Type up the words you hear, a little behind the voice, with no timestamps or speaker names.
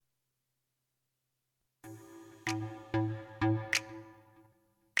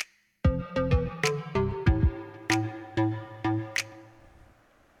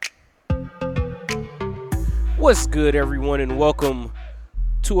What's good, everyone, and welcome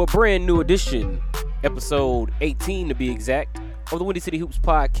to a brand new edition, episode 18 to be exact, of the Windy City Hoops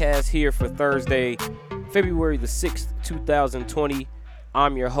podcast here for Thursday, February the 6th, 2020.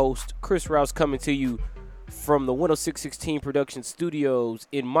 I'm your host, Chris Rouse, coming to you from the 10616 Production Studios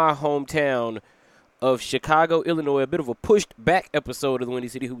in my hometown of Chicago, Illinois. A bit of a pushed back episode of the Windy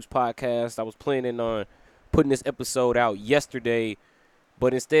City Hoops podcast. I was planning on putting this episode out yesterday,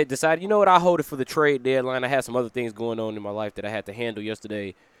 but instead decided, you know what, I'll hold it for the trade deadline. I had some other things going on in my life that I had to handle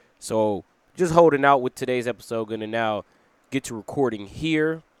yesterday. So just holding out with today's episode. Going to now get to recording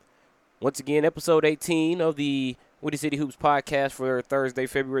here. Once again, episode 18 of the Windy City Hoops podcast for Thursday,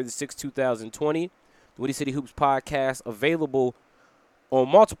 February the 6th, 2020. The Windy City Hoops podcast available on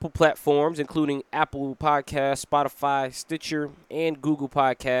multiple platforms, including Apple Podcasts, Spotify, Stitcher, and Google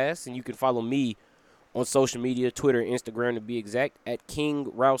Podcasts. And you can follow me on social media, Twitter, Instagram to be exact, at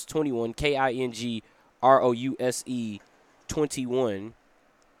KingRouse21, KingRouse 21.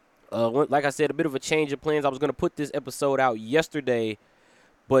 Like I said, a bit of a change of plans. I was going to put this episode out yesterday,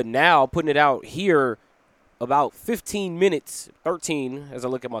 but now putting it out here about 15 minutes, 13 as I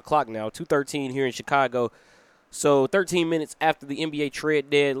look at my clock now, 2:13 here in Chicago. So 13 minutes after the NBA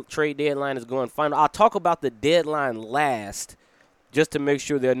trade deadline is going final. I'll talk about the deadline last, just to make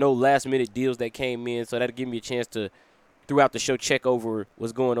sure there are no last-minute deals that came in. So that'll give me a chance to, throughout the show, check over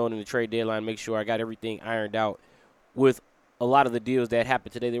what's going on in the trade deadline, make sure I got everything ironed out with a lot of the deals that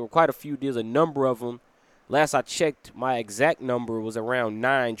happened today. There were quite a few deals, a number of them. Last I checked, my exact number was around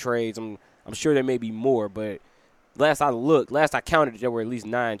 9 trades. I'm sure there may be more, but last I counted, there were at least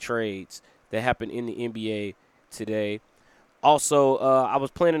 9 trades that happened in the NBA today. Also, I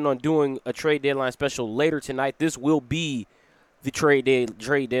was planning on doing a trade deadline special later tonight. This will be the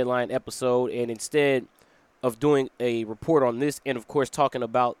trade deadline episode, and instead of doing a report on this and, of course, talking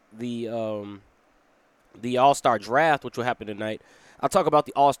about the All-Star Draft, which will happen tonight, I'll talk about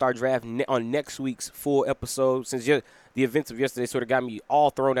the All-Star Draft on next week's full episode. Since the events of yesterday sort of got me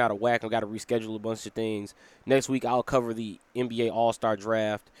all thrown out of whack, I've got to reschedule a bunch of things. Next week, I'll cover the NBA All-Star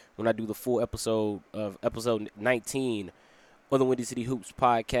Draft when I do the full episode of episode 19 of the Windy City Hoops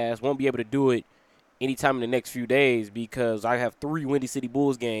podcast. Won't be able to do it anytime in the next few days because I have 3 Windy City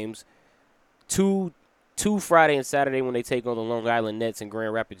Bulls games, two Friday and Saturday when they take on the Long Island Nets and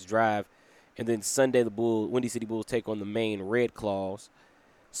Grand Rapids Drive, and then Sunday the Windy City Bulls take on the Maine Red Claws.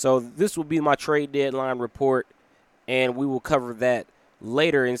 So this will be my trade deadline report, and we will cover that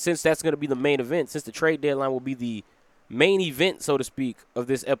later. And since that's going to be the main event, since the trade deadline will be the main event, so to speak, of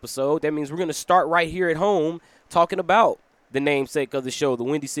this episode, that means we're going to start right here at home talking about the namesake of the show, the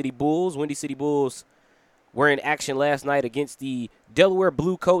Windy City Bulls. Windy City Bulls were in action last night against the Delaware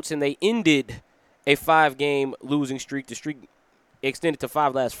Blue Coats, and they ended a 5-game losing streak. The streak extended to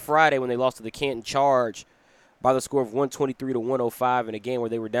 5 last Friday when they lost to the Canton Charge by the score of 123-105 in a game where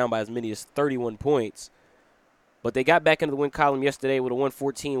they were down by as many as 31 points. But they got back into the win column yesterday with a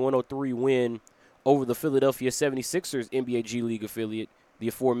 114-103 win over the Philadelphia 76ers NBA G League affiliate, the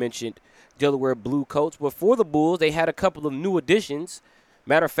aforementioned Delaware Blue Coats. But for the Bulls, they had a couple of new additions.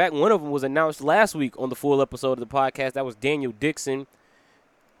 Matter of fact, one of them was announced last week on the full episode of the podcast. That was Daniel Dixon,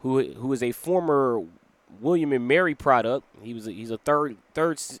 who is a former William and Mary product. He's a third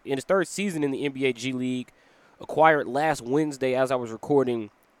in his third season in the NBA G League. Acquired last Wednesday as I was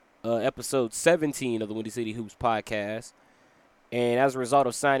recording episode 17 of the Windy City Hoops podcast. And as a result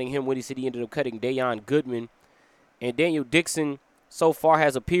of signing him, Windy City ended up cutting Dayon Goodman. And Daniel Dixon so far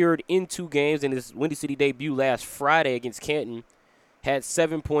has appeared in 2 games in his Windy City debut last Friday against Canton. Had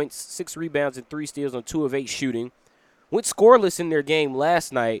 7 points, 6 rebounds, and 3 steals on 2 of 8 shooting. Went scoreless in their game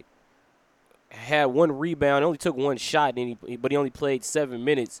last night. Had 1 rebound, only took 1 shot, but he only played 7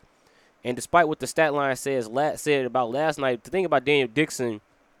 minutes. And despite what the stat line said about last night, the thing about Daniel Dixon,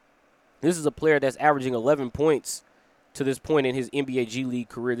 this is a player that's averaging 11 points to this point in his NBA G League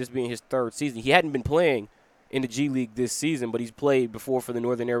career, this being his 3rd season. He hadn't been playing in the G League this season, but he's played before for the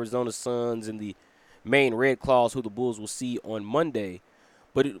Northern Arizona Suns and the Maine Red Claws, who the Bulls will see on Monday.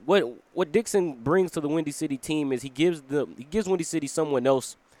 But what Dixon brings to the Windy City team is he gives Windy City someone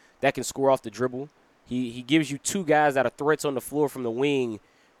else that can score off the dribble. He gives you 2 guys that are threats on the floor from the wing.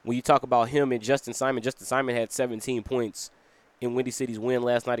 When you talk about him and Justin Simon had 17 points in Windy City's win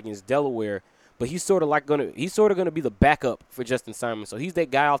last night against Delaware. But he's sort of gonna be the backup for Justin Simon. So he's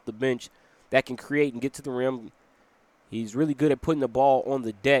that guy off the bench that can create and get to the rim. He's really good at putting the ball on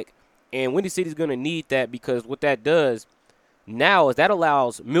the deck. And Windy City's going to need that because what that does now is that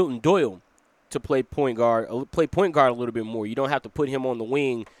allows Milton Doyle to play point guard a little bit more. You don't have to put him on the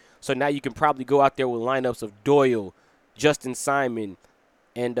wing. So now you can probably go out there with lineups of Doyle, Justin Simon,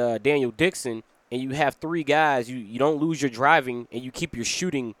 and Daniel Dixon, and you have three guys. You don't lose your driving, and you keep your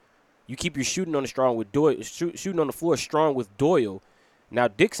shooting. You keep your shooting on the strong with Doyle, shooting on the floor strong with Doyle. Now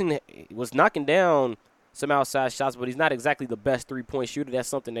Dixon was knocking down some outside shots, but he's not exactly the best 3-point shooter. That's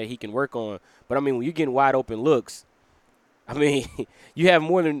something that he can work on. But I mean, when you're getting wide open looks, I mean, you have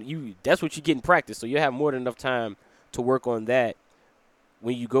more than you. That's what you get in practice. So you have more than enough time to work on that.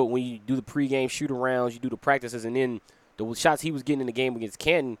 When you do the pregame shoot-arounds, you do the practices, and then the shots he was getting in the game against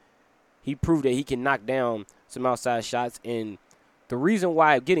Canton, he proved that he can knock down some outside shots. And the reason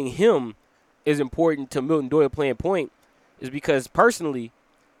why getting him is important to Milton Doyle playing point is because, personally,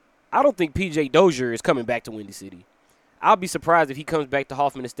 I don't think P.J. Dozier is coming back to Windy City. I'll be surprised if he comes back to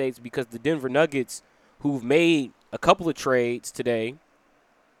Hoffman Estates because the Denver Nuggets, who've made a couple of trades today,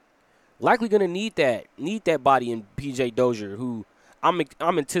 likely going to need that body in P.J. Dozier, who I'm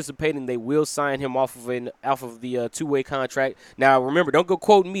anticipating they will sign him off of the two-way contract. Now, remember, don't go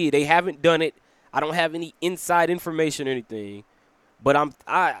quoting me. They haven't done it. I don't have any inside information or anything. But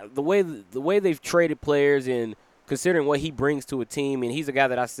the way they've traded players and considering what he brings to a team, and he's a guy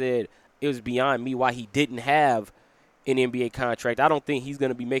that I said it was beyond me why he didn't have an NBA contract. I don't think he's going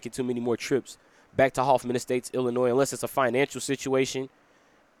to be making too many more trips back to Hoffman Estates, Illinois, unless it's a financial situation.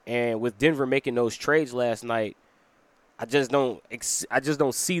 And with Denver making those trades last night, I just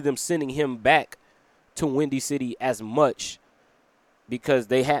don't see them sending him back to Windy City as much because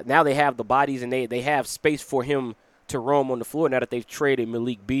they have the bodies and they have space for him to roam on the floor now that they've traded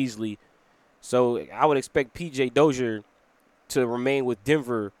Malik Beasley. So I would expect P.J. Dozier to remain with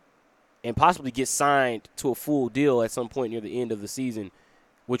Denver and possibly get signed to a full deal at some point near the end of the season,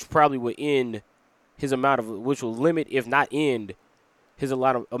 which probably would end which will limit, if not end, his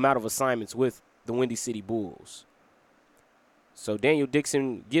amount of assignments with the Windy City Bulls. So Daniel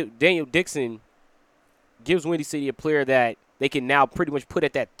Dixon gives Windy City a player that they can now pretty much put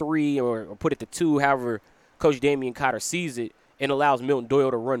at that 3 or put at the 2, however Coach Damian Cotter sees it, and allows Milton Doyle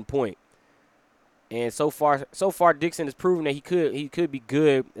to run point. And so far Dixon has proven that he could be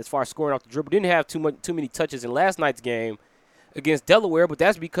good as far as scoring off the dribble. Didn't have too many touches in last night's game against Delaware, but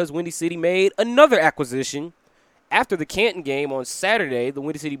that's because Windy City made another acquisition after the Canton game on Saturday. The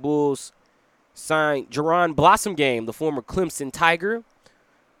Windy City Bulls signed Jerron Blossomgame, the former Clemson Tiger.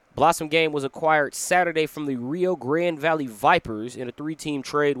 Blossomgame was acquired Saturday from the Rio Grande Valley Vipers in a 3-team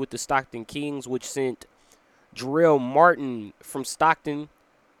trade with the Stockton Kings, which sent Jarrell Martin from Stockton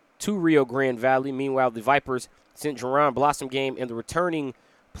to Rio Grande Valley. Meanwhile, the Vipers sent Jerron Blossomgame and the returning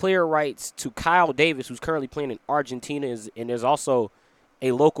player rights to Kyle Davis, who's currently playing in Argentina, and there's also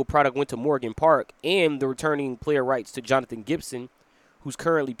a local product went to Morgan Park, and the returning player rights to Jonathan Gibson, who's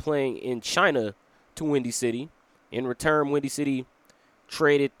currently playing in China, to Windy City. In return, Windy City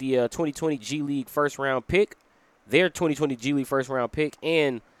traded the 2020 G League first-round pick, their 2020 G League first-round pick,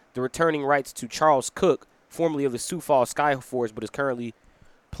 and the returning rights to Charles Cook, formerly of the Sioux Falls Skyforce, but is currently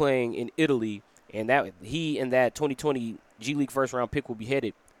playing in Italy. And that he and that 2020 G League first-round pick will be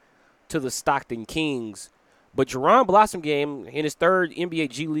headed to the Stockton Kings. But Jerron Blossomgame, in his third NBA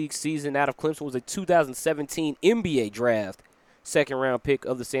G League season out of Clemson, was a 2017 NBA draft second-round pick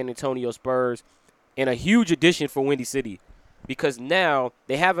of the San Antonio Spurs, and a huge addition for Windy City because now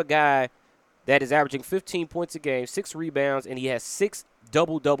they have a guy that is averaging 15 points a game, 6 rebounds, and he has 6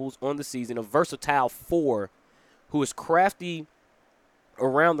 double-doubles on the season, a versatile 4 who is crafty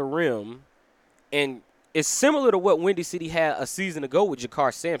around the rim, and it's similar to what Windy City had a season ago with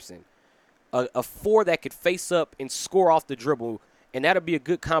Jakar Sampson, a 4 that could face up and score off the dribble, and that'll be a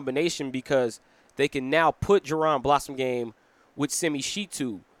good combination because they can now put Jerron Blossomgame with Semi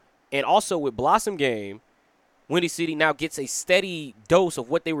Shitu. And also with Blossomgame, Windy City now gets a steady dose of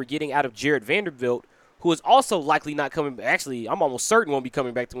what they were getting out of Jared Vanderbilt, who is also likely not coming back. Actually, I'm almost certain won't be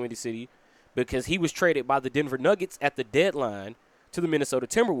coming back to Windy City because he was traded by the Denver Nuggets at the deadline to the Minnesota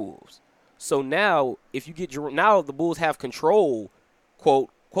Timberwolves. So now, now the Bulls have control, quote,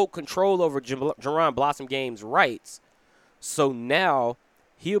 control over Jerron Blossomgame's rights. So now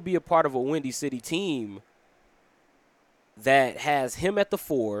he'll be a part of a Windy City team that has him at the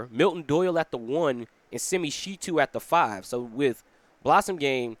 4, Milton Doyle at the 1, and Semi Shitu at the 5. So with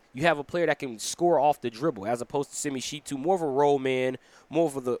Blossomgame, you have a player that can score off the dribble as opposed to Semi Shitu, more of a roll man, more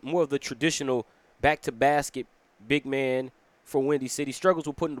of the traditional back to basket big man for Windy City. Struggles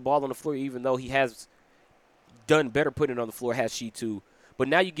with putting the ball on the floor, even though he has done better putting it on the floor, has Shitu. But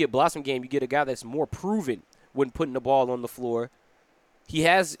now you get Blossomgame, you get a guy that's more proven when putting the ball on the floor. He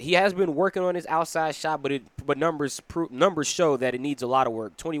has been working on his outside shot, but numbers show that it needs a lot of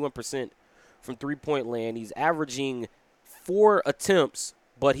work. 21% from three-point land. He's averaging 4 attempts,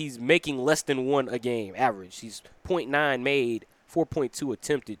 but he's making less than 1 a game average. He's 0.9 made, 4.2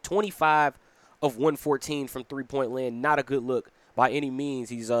 attempted, 25 of 114 from three-point land. Not a good look by any means.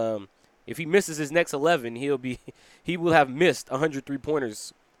 He's if he misses his next 11, he will have missed 100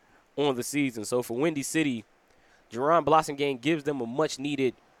 three-pointers on the season. So for Windy City, Jerron Blossomgame gives them a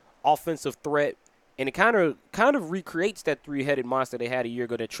much-needed offensive threat, and it kind of recreates that three-headed monster they had a year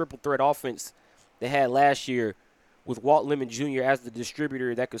ago, that triple threat offense they had last year with Walt Lemon Jr. as the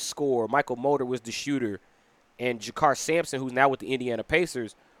distributor that could score. Michael Mulder was the shooter, and Jakar Sampson, who's now with the Indiana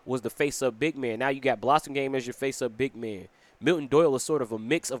Pacers, was the face-up big man. Now you got Blossomgame as your face-up big man. Milton Doyle is sort of a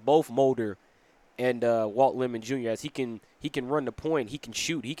mix of both Mulder and Walt Lemon Jr. as he can run the point, he can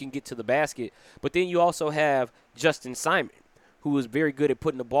shoot, he can get to the basket. But then you also have Justin Simon, who is very good at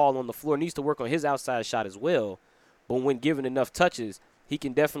putting the ball on the floor, needs to work on his outside shot as well. But when given enough touches, he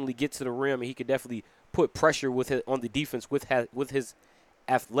can definitely get to the rim, and he can definitely put pressure on the defense with his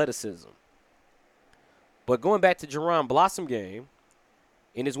athleticism. But going back to Jerron Blossomgame,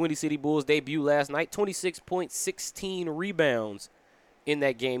 in his Windy City Bulls debut last night, 26 points, 16 rebounds in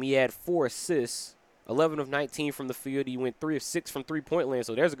that game. He had 4 assists, 11 of 19 from the field. He went 3 of 6 from three-point land,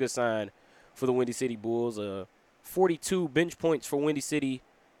 so there's a good sign for the Windy City Bulls. 42 bench points for Windy City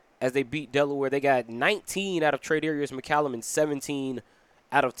as they beat Delaware. They got 19 out of Tradarius McCallum and 17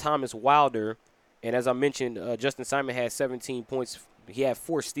 out of Thomas Wilder. And as I mentioned, Justin Simon had 17 points. He had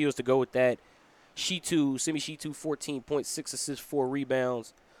 4 steals to go with that. Semi Shitu, 14 points, 6 assists, 4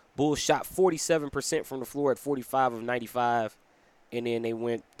 rebounds. Bulls shot 47% from the floor at 45 of 95. And then they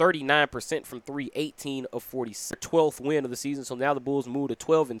went 39% from 3, 18 of 46. 12th win of the season, so now the Bulls move to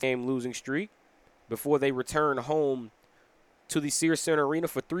 12 in game losing streak before they return home to the Sears Center Arena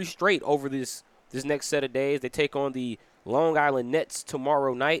for 3 straight over this next set of days. They take on the Long Island Nets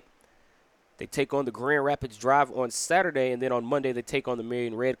tomorrow night. They take on the Grand Rapids Drive on Saturday, and then on Monday they take on the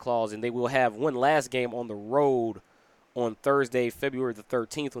Marion Red Claws, and they will have one last game on the road on Thursday, February the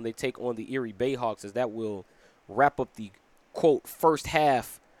 13th, when they take on the Erie Bayhawks, as that will wrap up the, quote, first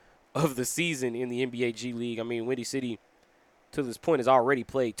half of the season in the NBA G League. I mean, Windy City, to this point, has already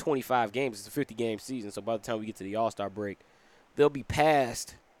played 25 games. It's a 50-game season, so by the time we get to the All-Star break, they'll be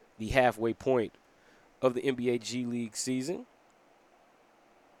past the halfway point of the NBA G League season.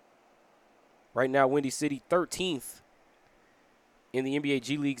 Right now, Windy City 13th in the NBA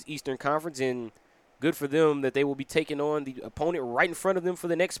G League's Eastern Conference, and good for them that they will be taking on the opponent right in front of them for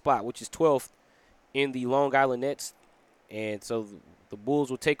the next spot, which is 12th in the Long Island Nets. And so the Bulls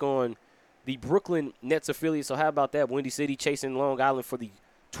will take on the Brooklyn Nets affiliate. So how about that? Windy City chasing Long Island for the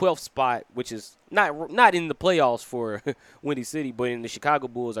 12th spot, which is not in the playoffs for Windy City, but in the Chicago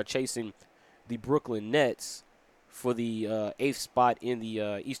Bulls are chasing the Brooklyn Nets for the 8th spot in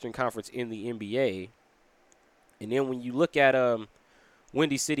the Eastern Conference in the NBA. And then when you look at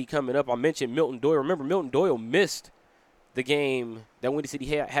Windy City coming up, I mentioned Milton Doyle. Remember, Milton Doyle missed the game that Windy City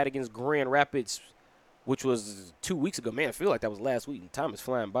had against Grand Rapids, which was 2 weeks ago. Man, I feel like that was last week, and time is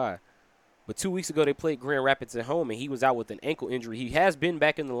flying by. But 2 weeks ago, they played Grand Rapids at home, and he was out with an ankle injury. He has been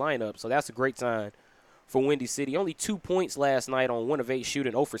back in the lineup, so that's a great sign for Windy City. Only 2 points last night on 1 of 8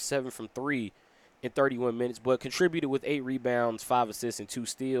 shooting, 0 for 7 from 3 in 31 minutes, but contributed with 8 rebounds, 5 assists, and 2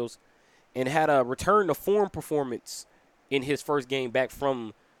 steals, and had a return to form performance in his first game back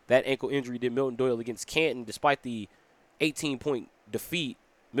from that ankle injury did Milton Doyle against Canton. Despite the 18-point defeat,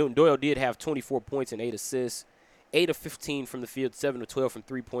 Milton Doyle did have 24 points and 8 assists, 8 of 15 from the field, 7 of 12 from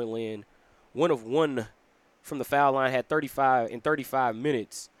three-point land, 1 of 1 from the foul line, had 35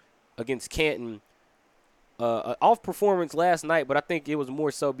 minutes against Canton. Off performance last night, but I think it was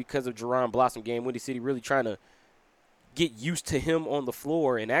more so because of Jerron Blossomgame. Windy City really trying to get used to him on the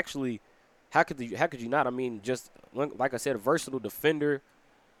floor, and actually, how could you not? I mean, just like I said, a versatile defender,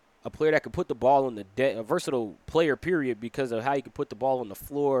 a player that could put the ball on the deck, a versatile player, period, because of how he could put the ball on the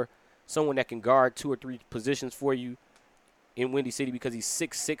floor, someone that can guard 2 or 3 positions for you in Windy City because he's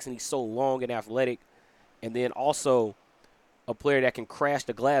 6'6" and he's so long and athletic, and then also a player that can crash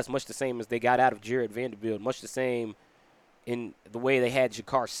the glass, much the same as they got out of Jared Vanderbilt, much the same in the way they had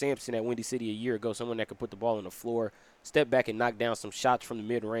Jakar Sampson at Windy City a year ago, someone that could put the ball on the floor, step back and knock down some shots from the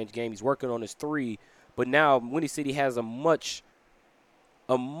mid-range game. He's working on his 3, but now Windy City has a much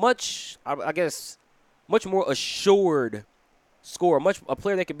more assured score, a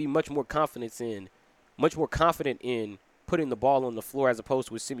player that can be much more confident in putting the ball on the floor as opposed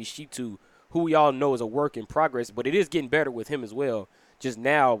to with Semi Shitu, who we all know is a work in progress, but it is getting better with him as well. Just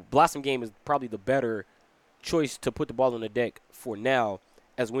now, Blossomgame is probably the better choice to put the ball on the deck for now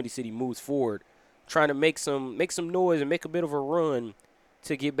as Windy City moves forward, trying to make some noise and make a bit of a run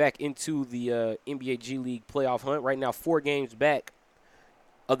to get back into the NBA G League playoff hunt. Right now, 4 games back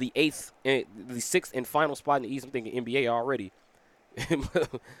of the 6th and final spot in the East. I'm thinking NBA already.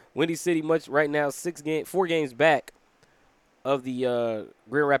 Windy City right now 4 games back of the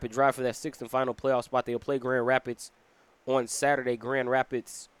Grand Rapids Drive for that 6th and final playoff spot. They'll play Grand Rapids on Saturday. Grand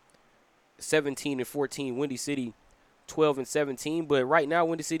Rapids 17-14. Windy City 12-17. But right now,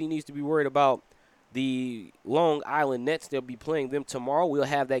 Windy City needs to be worried about the Long Island Nets. They'll be playing them tomorrow. We'll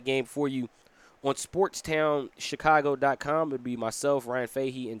have that game for you on SportsTownChicago.com. It'll be myself, Ryan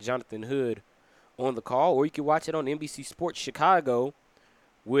Fahey, and Jonathan Hood on the call. Or you can watch it on NBC Sports Chicago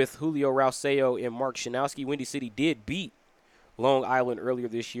with Julio Rauseo and Mark Shanowski. Windy City did beat Long Island earlier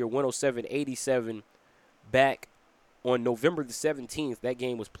this year, 107-87, back on November the 17th. That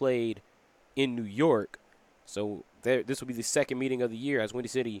game was played in New York. So this will be the second meeting of the year as Windy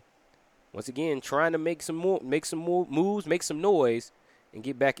City, once again, trying to make some more moves, make some noise, and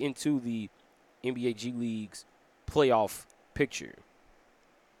get back into the NBA G League's playoff picture.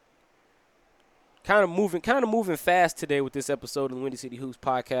 Kind of moving fast today with this episode of the Windy City Hoops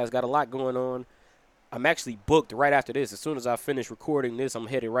podcast. Got a lot going on. I'm actually booked right after this. As soon as I finish recording this, I'm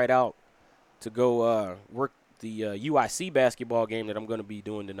headed right out to go work the UIC basketball game that I'm going to be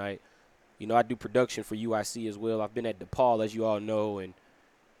doing tonight. You know, I do production for UIC as well. I've been at DePaul, as you all know, and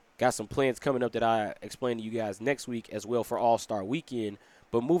got some plans coming up that I explain to you guys next week as well for All-Star Weekend.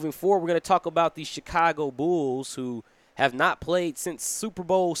 But moving forward, we're going to talk about the Chicago Bulls, who have not played since Super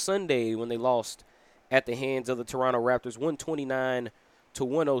Bowl Sunday when they lost at the hands of the Toronto Raptors,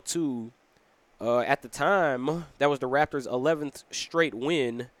 129-102. At the time, that was the Raptors' 11th straight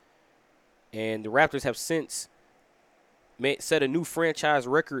win, and the Raptors have since set a new franchise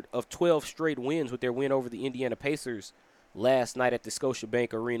record of 12 straight wins with their win over the Indiana Pacers last night at the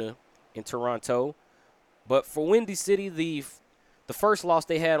Scotiabank Arena in Toronto. But for Windy City, the first loss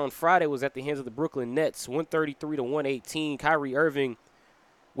they had on Friday was at the hands of the Brooklyn Nets, 133-118. Kyrie Irving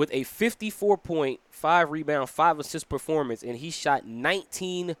with a 54-point, 5-rebound, 5-assist performance, and he shot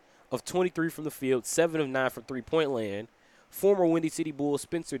 19 of 23 from the field, 7 of 9 from three-point land. Former Windy City Bull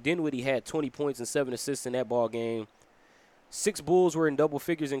Spencer Dinwiddie had 20 points and 7 assists in that ball game. 6 Bulls were in double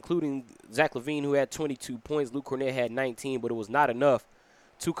figures, including Zach LaVine, who had 22 points. Luke Cornett had 19, but it was not enough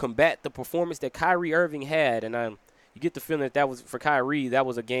to combat the performance that Kyrie Irving had. And you get the feeling that was, for Kyrie, that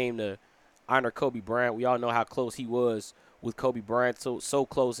was a game to honor Kobe Bryant. We all know how close he was with Kobe Bryant, so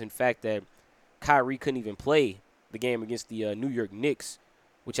close, in fact, that Kyrie couldn't even play the game against the New York Knicks,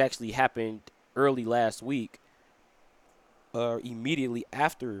 which actually happened early last week, immediately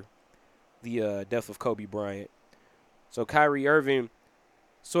after the death of Kobe Bryant. So Kyrie Irving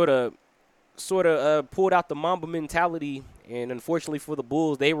sort of pulled out the Mamba mentality, and unfortunately for the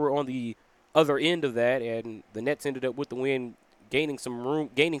Bulls, they were on the other end of that, and the Nets ended up with the win, gaining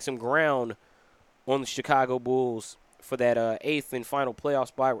some ground on the Chicago Bulls for that 8th and final playoff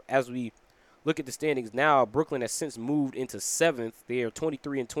spot. As we look at the standings now, Brooklyn has since moved into 7th. They are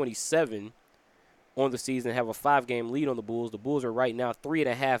 23-27 on the season, have a 5-game lead on the Bulls. The Bulls are right now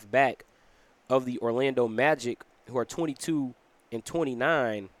 3.5 back of the Orlando Magic, who are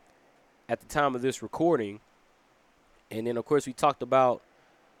 22-29 at the time of this recording. And then, of course, we talked about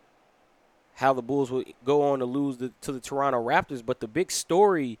how the Bulls would go on to lose to the Toronto Raptors. But the big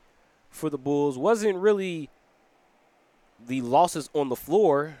story for the Bulls wasn't really the losses on the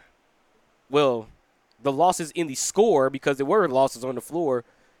floor. Well, the losses in the score, because there were losses on the floor,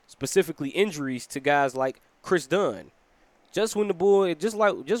 specifically injuries to guys like Chris Dunn. Just when it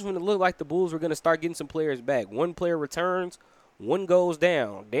looked like the Bulls were going to start getting some players back, one player returns, one goes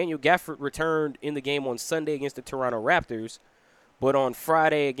down. Daniel Gafford returned in the game on Sunday against the Toronto Raptors, but on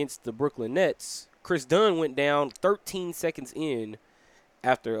Friday against the Brooklyn Nets, Chris Dunn went down 13 seconds in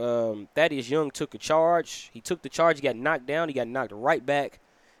after Thaddeus Young took a charge. He took the charge, he got knocked down, he got knocked right back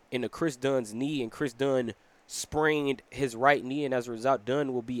into Chris Dunn's knee, and Chris Dunn sprained his right knee, and as a result,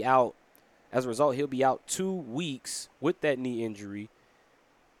 Dunn will be out. As a result, he'll be out 2 weeks with that knee injury.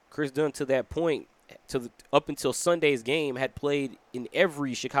 Chris Dunn, to that point, up until Sunday's game, had played in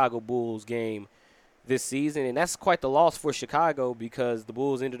every Chicago Bulls game this season, and that's quite the loss for Chicago because the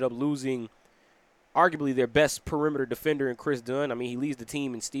Bulls ended up losing arguably their best perimeter defender in Chris Dunn. I mean, he leads the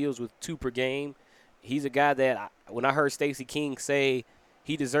team in steals with 2 per game. He's a guy that, when I heard Stacey King say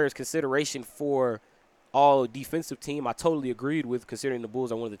he deserves consideration for all defensive team, I totally agreed with, considering the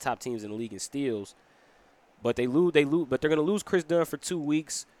Bulls are one of the top teams in the league in steals. But they're going to lose Chris Dunn for 2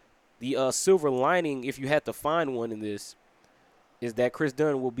 weeks. The silver lining, if you had to find one in this, is that Chris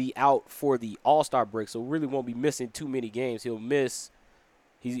Dunn will be out for the All-Star break, so really won't be missing too many games.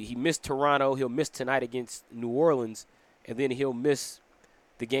 He missed Toronto, he'll miss tonight against New Orleans, and then he'll miss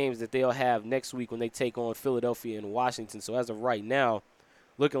the games that they'll have next week when they take on Philadelphia and Washington. So as of right now,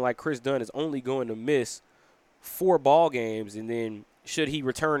 looking like Chris Dunn is only going to miss 4 ball games, and then should he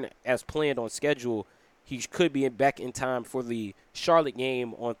return as planned on schedule, he could be back in time for the Charlotte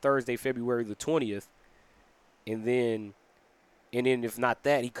game on Thursday, February the 20th. And then if not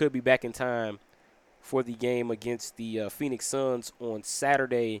that, he could be back in time for the game against the Phoenix Suns on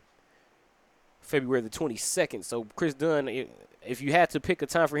Saturday, February the 22nd. So Chris Dunn, if you had to pick a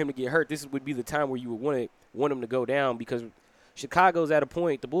time for him to get hurt, this would be the time where you would want him to go down, because Chicago's at a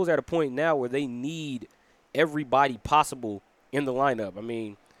point, the Bulls are at a point now where they need everybody possible in the lineup. I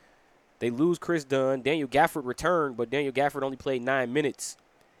mean, they lose Chris Dunn. Daniel Gafford returned, but Daniel Gafford only played 9 minutes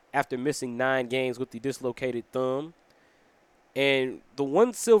after missing 9 games with the dislocated thumb. And the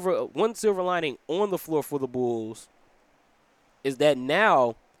one silver lining on the floor for the Bulls is that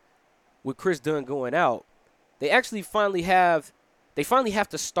now, with Chris Dunn going out, they finally have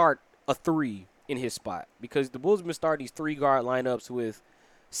to start a 3 in his spot, because the Bulls have been starting these 3-guard lineups with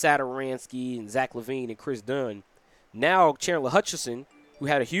Satoransky and Zach LaVine and Chris Dunn. Now Chandler Hutchison, who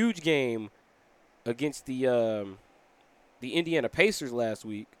had a huge game against the Indiana Pacers last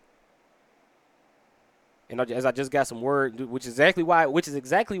week, and as I just got some word, which is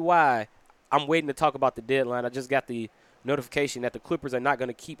exactly why I'm waiting to talk about the deadline. I just got the notification that the Clippers are not going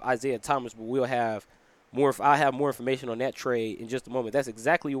to keep Isaiah Thomas, but I'll have more information on that trade in just a moment. That's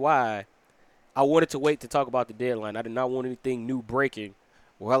exactly why I wanted to wait to talk about the deadline. I did not want anything new breaking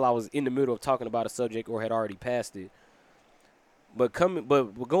while I was in the middle of talking about a subject or had already passed it. But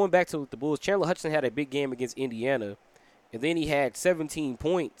going back to the Bulls, Chandler Hutchison had a big game against Indiana, and then he had 17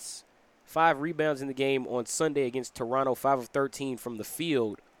 points, 5 rebounds in the game on Sunday against Toronto, 5 of 13 from the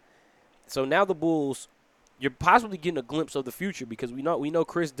field. So now the Bulls, you're possibly getting a glimpse of the future, because we know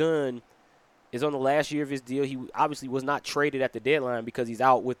Chris Dunn is on the last year of his deal. He obviously was not traded at the deadline because he's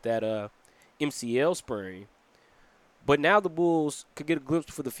out with that MCL sprain. But now the Bulls could get a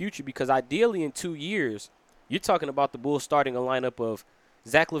glimpse for the future, because ideally in 2 years, you're talking about the Bulls starting a lineup of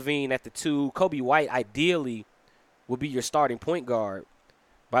Zach LaVine at the 2. Kobe White ideally will be your starting point guard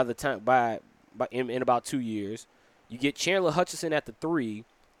in about 2 years. You get Chandler Hutchison at the 3.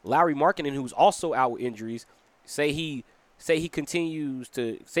 Lauri Markkanen, who's also out with injuries, say he can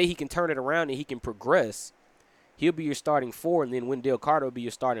turn it around and he can progress. He'll be your starting 4, and then Wendell Carter will be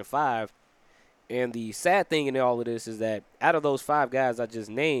your starting 5. And the sad thing in all of this is that out of those 5 guys I just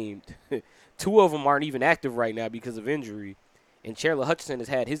named, 2 of them aren't even active right now because of injury. And Chandler Hutchison has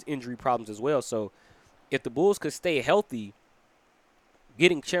had his injury problems as well. So if the Bulls could stay healthy,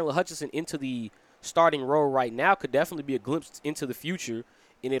 getting Chandler Hutchison into the starting role right now could definitely be a glimpse into the future.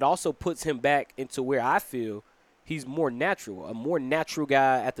 And it also puts him back into where I feel he's a more natural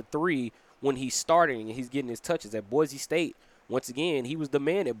guy at the 3 when he's starting and he's getting his touches. At Boise State, once again, he was the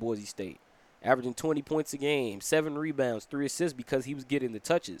man at Boise State, averaging 20 points a game, 7 rebounds, 3 assists, because he was getting the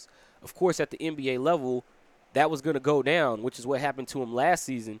touches. Of course, at the NBA level, that was going to go down, which is what happened to him last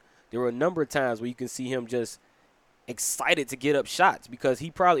season. There were a number of times where you can see him just excited to get up shots, because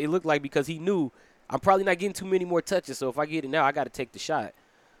it looked like because he knew, I'm probably not getting too many more touches, so if I get it now, I got to take the shot.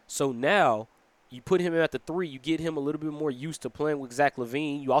 So now you put him at the 3, you get him a little bit more used to playing with Zach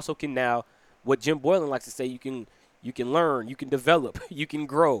LaVine. You also can now, what Jim Boylan likes to say, you can learn, you can develop, you can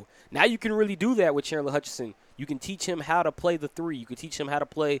grow. Now you can really do that with Chandler Hutchison. You can teach him how to play the 3. You can teach him how to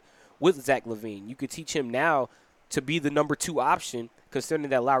play with Zach LaVine. You could teach him now to be the number 2 option, considering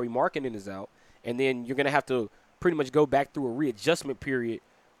that Lauri Markkanen is out. And then you're going to have to pretty much go back through a readjustment period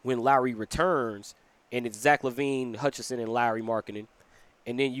when Lauri returns, and it's Zach LaVine, Hutchison, and Lauri Markkanen.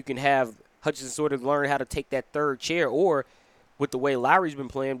 And then you can have Hutchison sort of learn how to take that 3rd chair, or with the way Lauri's been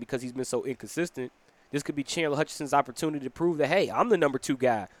playing, because he's been so inconsistent, this could be Chandler Hutchison's opportunity to prove that, hey, I'm the number 2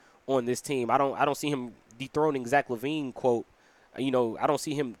 guy on this team. I don't see him dethroning Zach LaVine, quote. I don't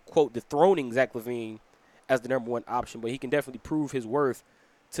see him, quote, dethroning Zach LaVine as the number 1 option, but he can definitely prove his worth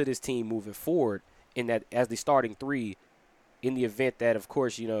to this team moving forward in that as the starting 3, in the event that, of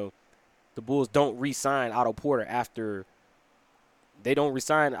course, the Bulls don't re-sign Otto Porter after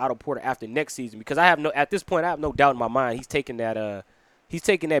next season, because at this point I have no doubt in my mind he's taking that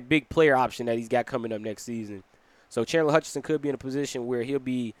big player option that he's got coming up next season. So Chandler Hutchison could be in a position where he'll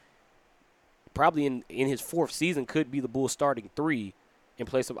be probably in his 4th season, could be the Bulls starting 3 in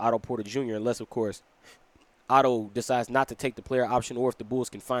place of Otto Porter Jr., unless, of course, Otto decides not to take the player option, or if the Bulls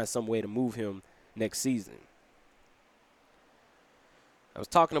can find some way to move him next season. I was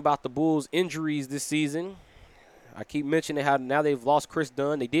talking about the Bulls' injuries this season. I keep mentioning how now they've lost Chris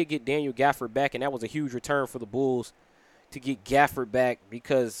Dunn. They did get Daniel Gafford back, and that was a huge return for the Bulls to get Gafford back,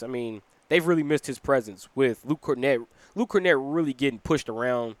 because, they've really missed his presence with Luke Kornet. Luke Cornett really getting pushed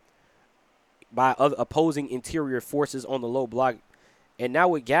around by other opposing interior forces on the low block. And now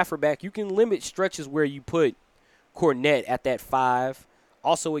with Gafford back, you can limit stretches where you put Cornett at that 5.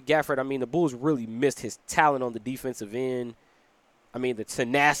 Also with Gafford, I mean, the Bulls really missed his talent on the defensive end. I mean, the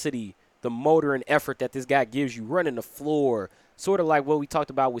tenacity, the motor and effort that this guy gives you running the floor, sort of like what we talked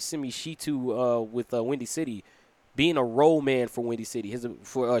about with Simi Shitu with Windy City, being a role man for Windy City,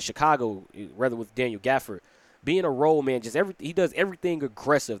 for Chicago, rather with Daniel Gafford. Being a role man, he does everything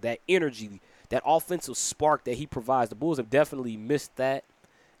aggressive, that energy, that offensive spark that he provides. The Bulls have definitely missed that,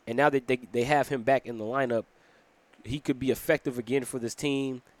 and now that they have him back in the lineup, he could be effective again for this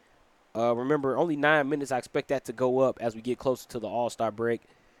team. Remember, only 9 minutes. I expect that to go up as we get closer to the All-Star break,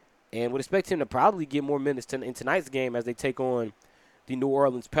 and would expect him to probably get more minutes in tonight's game as they take on the New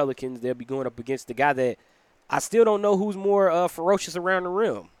Orleans Pelicans. They'll be going up against the guy that I still don't know who's more ferocious around the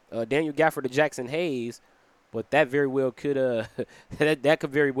rim, Daniel Gafford or Jackson Hayes, but that very well could that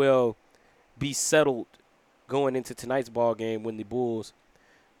could very well be settled going into tonight's ball game when the Bulls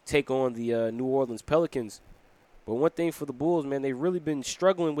take on the New Orleans Pelicans. But one thing for the Bulls, man, they've really been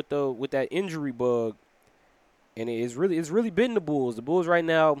struggling with that injury bug, and it's really been the Bulls. The Bulls right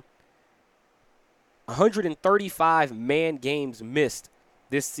now, 135 man games missed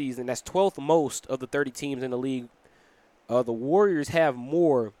this season. That's 12th most of the 30 teams in the league. The Warriors have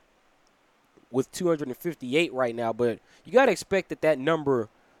more with 258 right now, but you got to expect that number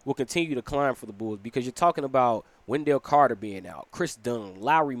will continue to climb for the Bulls because you're talking about Wendell Carter being out, Chris Dunn,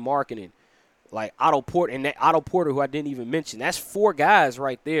 Lauri Markkanen, like Otto Porter, and that Otto Porter who I didn't even mention. That's 4 guys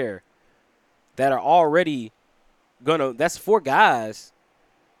right there that are already that's 4 guys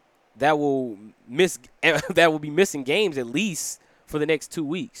that will be missing games at least for the next 2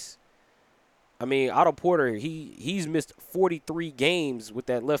 weeks. I mean, Otto Porter, he's missed 43 games with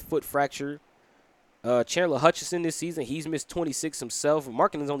that left foot fracture. Chandler Hutchison this season, he's missed 26 himself.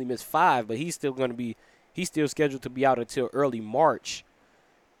 Markkanen's only missed 5, but he's still scheduled to be out until early March.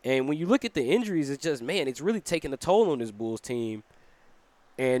 And when you look at the injuries, it's just, man, it's really taking a toll on this Bulls team.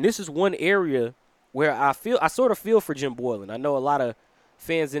 And this is one area where I sort of feel for Jim Boylen. I know a lot of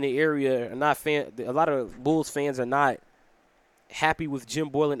fans in the area a lot of Bulls fans are not happy with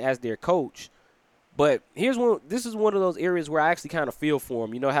Jim Boylen as their coach. But this is one of those areas where I actually kind of feel for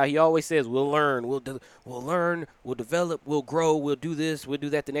him. You know how he always says, we'll learn, we'll develop, we'll grow, we'll do this, we'll do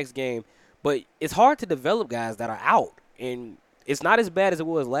that the next game. But it's hard to develop guys that are out. And it's not as bad as it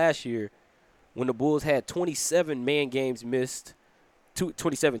was last year when the Bulls had 27 man games missed,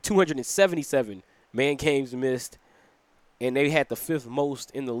 277 man games missed, and they had the 5th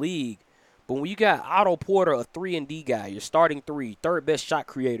most in the league. But when you got Otto Porter, a 3-and-D guy, your starting 3, third best shot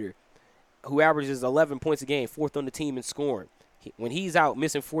creator, who averages 11 points a game, 4th on the team in scoring, when he's out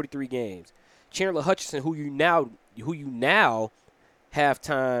missing 43 games. Chandler Hutchison, who you now have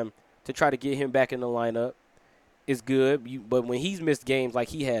time to try to get him back in the lineup, is good. But when he's missed games like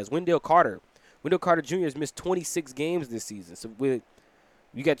he has, Wendell Carter Jr. has missed 26 games this season. So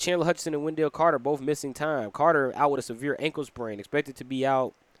you got Chandler Hutchison and Wendell Carter both missing time. Carter out with a severe ankle sprain, expected to be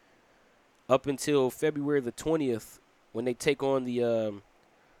out up until February the 20th when they take on the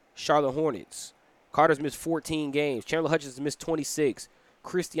Charlotte Hornets. Carter's missed 14 games. Chandler Hutchins has missed 26.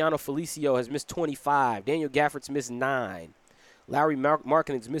 Cristiano Felicio has missed 25. Daniel Gafford's missed 9. Lauri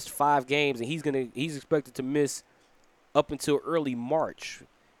Markkanen's missed 5 games, and he's expected to miss up until early March,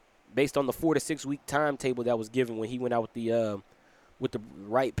 based on the 4 to 6 week timetable that was given when he went out with the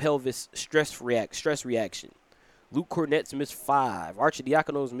right pelvis stress reaction. Luke Cornett's missed 5.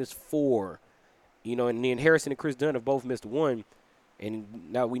 Arcidiacono's missed 4. And then Harrison and Chris Dunn have both missed 1.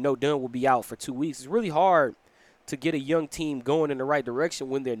 And now we know Dunn will be out for 2 weeks. It's really hard to get a young team going in the right direction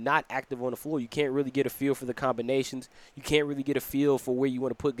when they're not active on the floor. You can't really get a feel for the combinations. You can't really get a feel for where you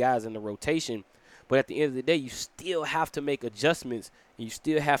want to put guys in the rotation. But at the end of the day, you still have to make adjustments, and you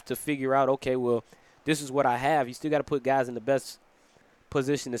still have to figure out, okay, well, this is what I have. You still got to put guys in the best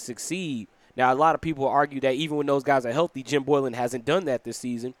position to succeed. Now, a lot of people argue that even when those guys are healthy, Jim Boylen hasn't done that this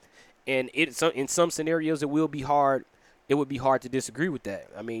season. And in some scenarios, it would be hard to disagree with that.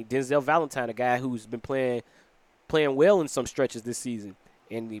 I mean, Denzel Valentine, a guy who's been playing well in some stretches this season,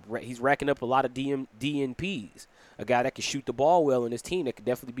 and he's racking up a lot of DNPs. A guy that can shoot the ball well in his team that could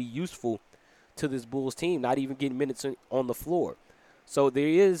definitely be useful to this Bulls team, not even getting minutes on the floor. So there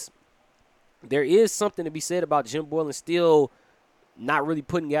is something to be said about Jim Boylen still not really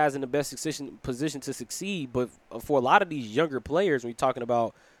putting guys in the best position to succeed. But for a lot of these younger players, when you're talking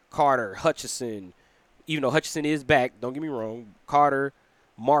about Carter, Hutchison, even though Hutchison is back, don't get me wrong, Carter,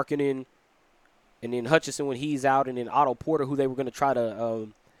 Markkanen, and then Hutchison when he's out, and then Otto Porter, who they were going to try to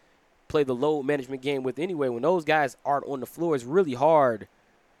play the load management game with anyway. When those guys aren't on the floor, it's really hard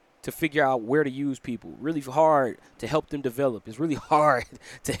to figure out where to use people. Really hard to help them develop. It's really hard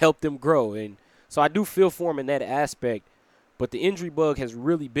to help them grow. And so I do feel for them in that aspect. But the injury bug has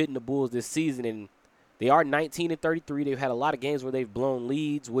really bitten the Bulls this season, and they are 19-33. They've had a lot of games where they've blown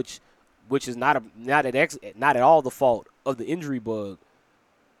leads, which is not at all the fault of the injury bug.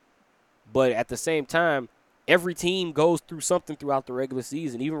 But at the same time, every team goes through something throughout the regular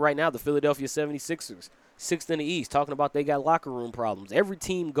season. Even right now, the Philadelphia 76ers, 6th in the East, talking about they got locker room problems. Every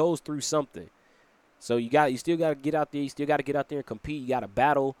team goes through something. So you still got to get out there. You still got to get out there and compete. You got to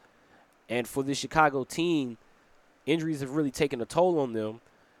battle. And for this Chicago team, injuries have really taken a toll on them.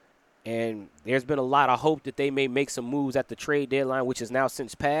 And there's been a lot of hope that they may make some moves at the trade deadline, which is now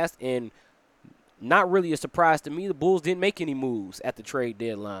since passed. And not really a surprise to me, the Bulls didn't make any moves at the trade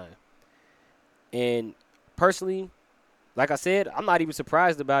deadline. And personally, like I said, I'm not even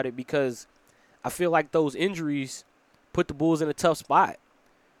surprised about it because I feel like those injuries put the Bulls in a tough spot.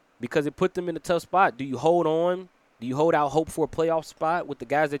 Because it put them in a tough spot. Do you hold on? Do you hold out hope for a playoff spot with the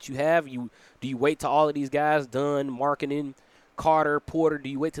guys that you have? Do you wait till all of these guys done marketing? Carter, Porter, do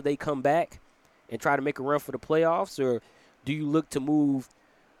you wait till they come back and try to make a run for the playoffs? Or do you look to move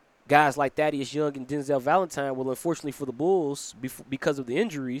guys like Thaddeus Young and Denzel Valentine? Well, unfortunately for the Bulls, because of the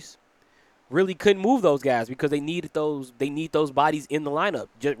injuries, really couldn't move those guys because they need those bodies in the lineup.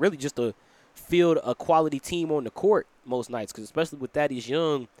 Just to field a quality team on the court most nights, because especially with Thaddeus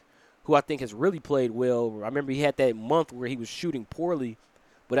Young, who I think has really played well. I remember he had that month where he was shooting poorly,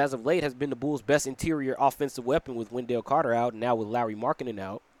 but as of late has been the Bulls' best interior offensive weapon with Wendell Carter out and now with Lauri Markkanen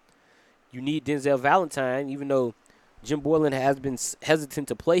out. You need Denzel Valentine, even though Jim Boylen has been hesitant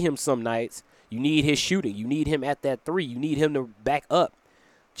to play him some nights. You need his shooting. You need him at that three. You need him to back up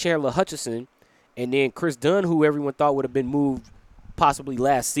Chandler Hutchison. And then Chris Dunn, who everyone thought would have been moved possibly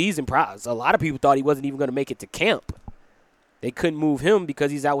last season. A lot of people thought he wasn't even going to make it to camp. They couldn't move him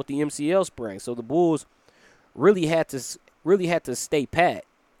because he's out with the MCL sprain. So the Bulls really had to stay pat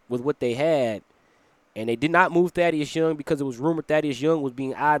with what they had, and they did not move Thaddeus Young because it was rumored Thaddeus Young was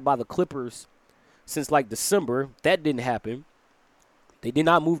being eyed by the Clippers since like December. That didn't happen. They did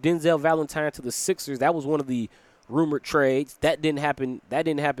not move Denzel Valentine to the Sixers. That was one of the rumored trades. That didn't happen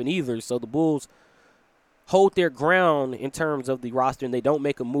either. So the Bulls hold their ground in terms of the roster, and they don't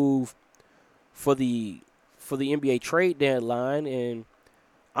make a move for the NBA trade deadline. And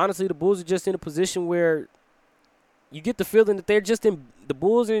honestly, the Bulls are just in a position where you get the feeling that the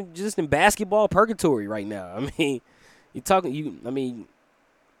Bulls are just in basketball purgatory right now. I mean, if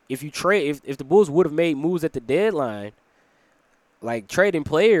the Bulls would have made moves at the deadline, like trading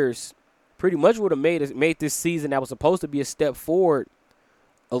players, pretty much would have made this season that was supposed to be a step forward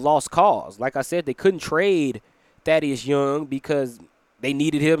a lost cause. Like I said, they couldn't trade Thaddeus Young because they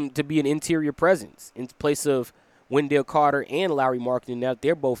needed him to be an interior presence in place of Wendell Carter and Lauri Markkanen. Now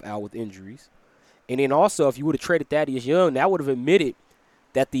they're both out with injuries. And then also, if you would have traded Thaddeus Young, that would have admitted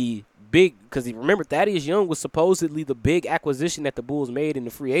that because remember, Thaddeus Young was supposedly the big acquisition that the Bulls made in the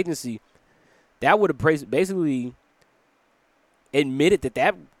free agency. That would have basically admitted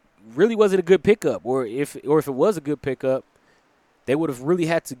that really wasn't a good pickup, or if it was a good pickup, they would have really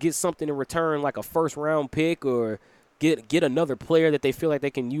had to get something in return, like a first-round pick, or get another player that they feel like they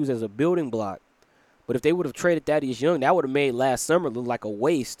can use as a building block. But if they would have traded Thaddeus Young, that would have made last summer look like a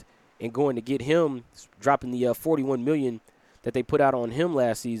waste. And going to get him, dropping the $41 million that they put out on him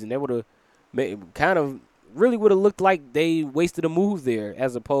last season, they would have really would have looked like they wasted a move there,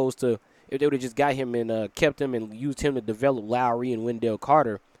 as opposed to if they would have just got him and kept him and used him to develop Lauri and Wendell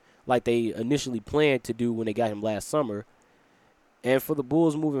Carter like they initially planned to do when they got him last summer. And for the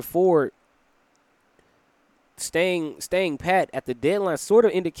Bulls moving forward, staying pat at the deadline sort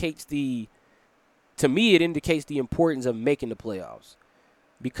of indicates it indicates the importance of making the playoffs.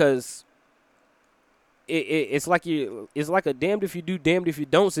 Because it's like a damned if you do, damned if you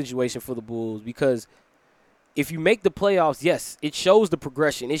don't situation for the Bulls. Because if you make the playoffs, yes, it shows the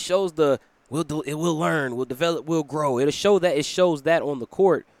progression. It shows we'll learn, we'll develop, we'll grow. It shows that on the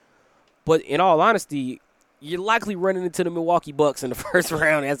court. But in all honesty, you're likely running into the Milwaukee Bucks in the first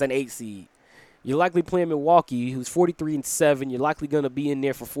round as an 8 seed. You're likely playing Milwaukee, who's 43-7. You're likely going to be in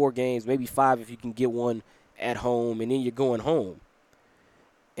there for 4 games, maybe 5 if you can get one at home, and then you're going home.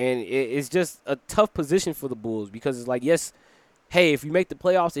 And it's just a tough position for the Bulls because it's like, yes, hey, if you make the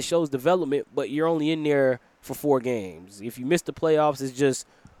playoffs, it shows development, but you're only in there for 4 games. If you miss the playoffs, it's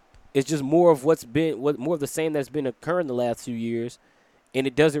just more of more of the same that's been occurring the last few years, and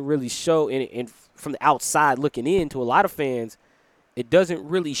it doesn't really show. And from the outside looking in, to a lot of fans, it doesn't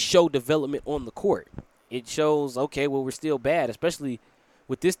really show development on the court. It shows, okay, well, we're still bad, especially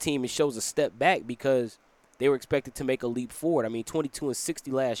with this team, it shows a step back because they were expected to make a leap forward. I mean,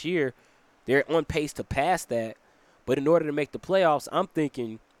 22-60 last year, they're on pace to pass that. But in order to make the playoffs, I'm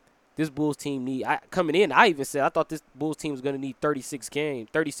thinking this Bulls team coming in, I even said I thought this Bulls team was going to need 36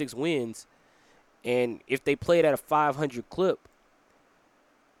 wins. And if they played at a 500 clip,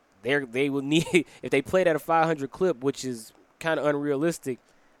 they will need – if they played at a 500 clip, which is kind of unrealistic,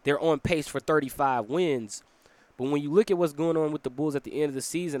 they're on pace for 35 wins. But when you look at what's going on with the Bulls at the end of the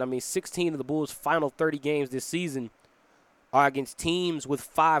season, I mean, 16 of the Bulls' final 30 games this season are against teams with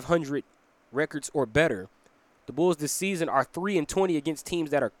 500 records or better. The Bulls this season are 3-20 against teams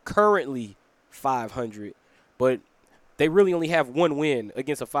that are currently 500, but they really only have one win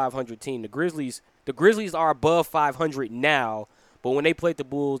against a 500 team. The Grizzlies are above 500 now, but when they played the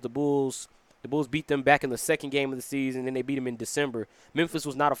Bulls beat them back in the second game of the season, and they beat them in December. Memphis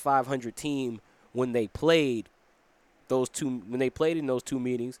was not a 500 team when they played in those two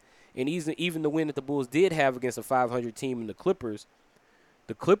meetings, and even the win that the Bulls did have against a 500 team in the Clippers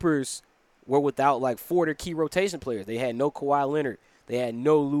were without like four of their key rotation players. They had no Kawhi Leonard. They had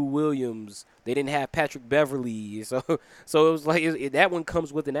no Lou Williams. They didn't have Patrick Beverly. So it was like that one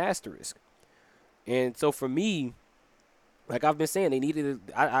comes with an asterisk. And so for me, like I've been saying,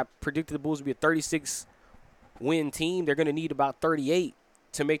 I predicted the Bulls would be a 36-win team. They're going to need about 36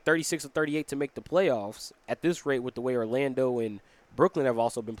 or 38 to make the playoffs at this rate with the way Orlando and Brooklyn have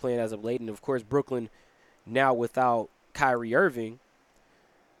also been playing as of late. And, of course, Brooklyn now without Kyrie Irving.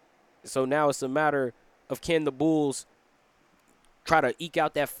 So now it's a matter of can the Bulls try to eke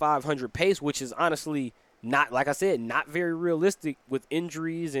out that 500 pace, which is honestly not, like I said, not very realistic with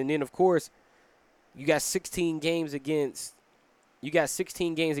injuries. And then, of course, you got 16 games against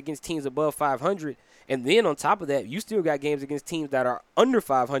teams above 500. And then on top of that, you still got games against teams that are under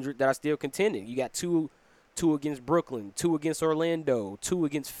 500 that are still contending. You got two against Brooklyn, 2 against Orlando, 2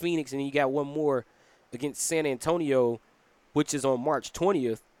 against Phoenix, and then you got one more against San Antonio, which is on March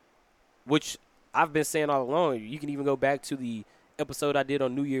 20th. Which I've been saying all along. You can even go back to the episode I did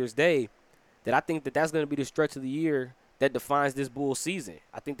on New Year's Day that I think that's going to be the stretch of the year that defines this Bulls season.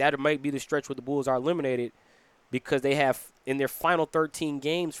 I think that might be the stretch where the Bulls are eliminated because they have, in their final 13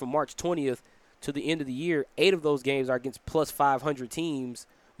 games from March 20th to the end of the year, 8 of those games are against plus 500 teams,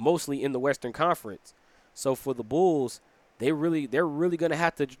 mostly in the Western Conference. So for the Bulls, they're really going to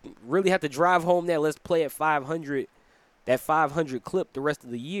have to drive home that let's play at 500, that 500 clip the rest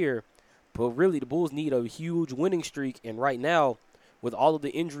of the year. But really, the Bulls need a huge winning streak, and right now, with all of the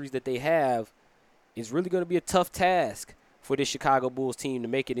injuries that they have, it's really going to be a tough task for this Chicago Bulls team to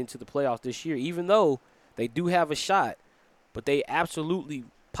make it into the playoffs this year, even though they do have a shot. But they absolutely,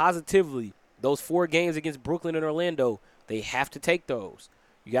 positively, those 4 games against Brooklyn and Orlando, they have to take those.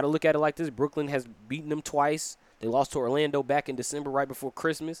 You got to look at it like this. Brooklyn has beaten them twice. They lost to Orlando back in December right before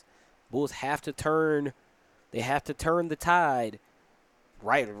Christmas. Bulls have to turn the tide.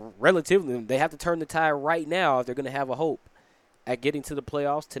 Right, relatively, they have to turn the tide right now if they're going to have a hope at getting to the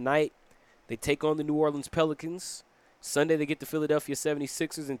playoffs. Tonight, they take on the New Orleans Pelicans. Sunday, they get the Philadelphia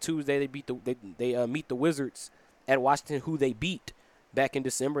 76ers, and Tuesday, they meet the Wizards at Washington, who they beat back in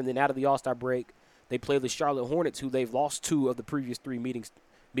December. And then out of the All-Star break, they play the Charlotte Hornets, who they've lost 2 of the previous 3 meetings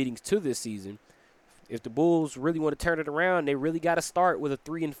to this season. If the Bulls really want to turn it around, they really got to start with a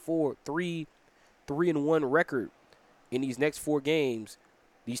 3-1 record in these next 4 games.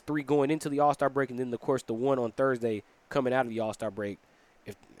 These 3 going into the All-Star break, and then, of course, the one on Thursday coming out of the All-Star break.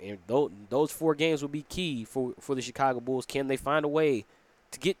 If those 4 games will be key for the Chicago Bulls. Can they find a way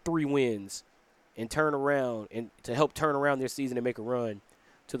to get 3 wins and turn around and to help turn around their season and make a run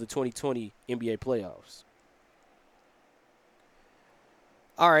to the 2020 NBA playoffs?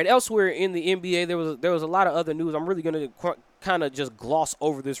 All right, elsewhere in the NBA, there was a lot of other news. I'm really going to kind of just gloss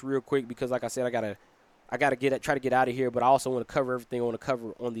over this real quick because, like I said, I gotta try to get out of here, but I also want to cover everything I want to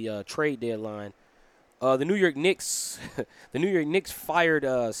cover on the trade deadline. The New York Knicks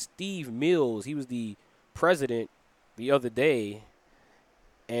fired Steve Mills. He was the president the other day,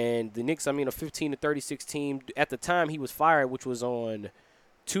 and the Knicks, a 15-36 team. At the time he was fired, which was on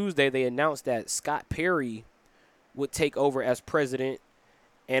Tuesday, they announced that Scott Perry would take over as president.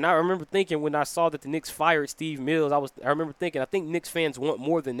 And I remember thinking when I saw that the Knicks fired Steve Mills, I remember thinking, I think Knicks fans want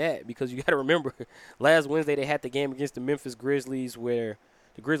more than that because you got to remember, last Wednesday they had the game against the Memphis Grizzlies where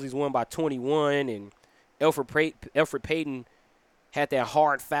the Grizzlies won by 21, and Elfrid Payton had that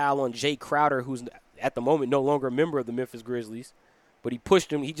hard foul on Jay Crowder, who's at the moment no longer a member of the Memphis Grizzlies. But he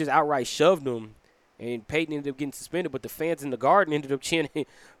pushed him. He just outright shoved him, and Payton ended up getting suspended. But the fans in the Garden ended up chanting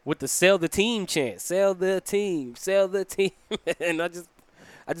with the "Sell the Team" chant. Sell the team. Sell the team. And I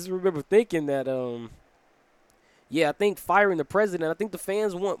just remember thinking that, Yeah, I think firing the president. I think the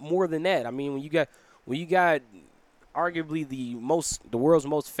fans want more than that. I mean, when you got arguably the world's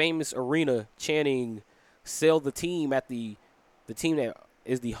most famous arena chanting "Sell the team" at the team that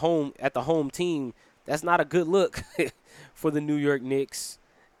is the home team. That's not a good look for the New York Knicks.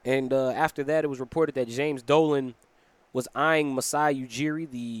 And after that, it was reported that James Dolan was eyeing Masai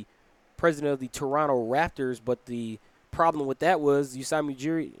Ujiri, the president of the Toronto Raptors, but the problem with that was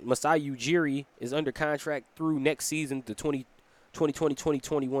Masai Ujiri is under contract through next season, the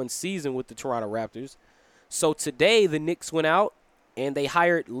 2020-2021 season with the Toronto Raptors. So today the Knicks went out and they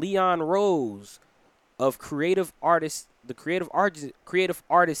hired Leon Rose of the Creative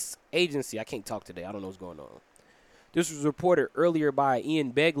Artists Agency. I can't talk today. I don't know what's going on. This was reported earlier by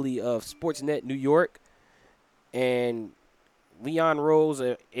Ian Begley of Sportsnet New York. And Leon Rose,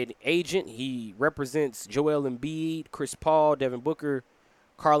 an agent, he represents Joel Embiid, Chris Paul, Devin Booker,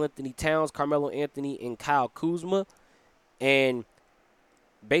 Karl Anthony Towns, Carmelo Anthony, and Kyle Kuzma. And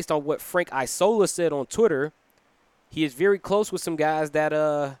based on what Frank Isola said on Twitter, he is very close with some guys that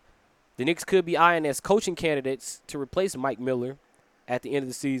the Knicks could be eyeing as coaching candidates to replace Mike Miller at the end of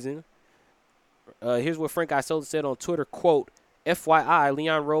the season. Here's what Frank Isola said on Twitter, quote, FYI,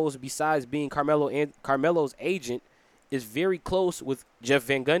 Leon Rose, besides being Carmelo's agent, is very close with Jeff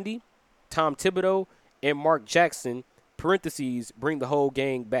Van Gundy, Tom Thibodeau, and Mark Jackson, parentheses, bring the whole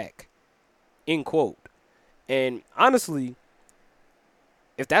gang back, end quote. And honestly,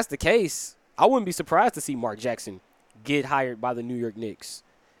 if that's the case, I wouldn't be surprised to see Mark Jackson get hired by the New York Knicks.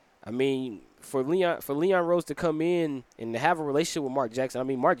 I mean, for Leon Rose to come in and to have a relationship with Mark Jackson, I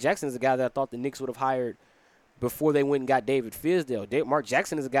mean, Mark Jackson is the guy that I thought the Knicks would have hired before they went and got David Fizdale. Mark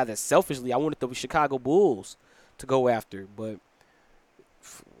Jackson is a guy that selfishly I wanted the Chicago Bulls to go after, but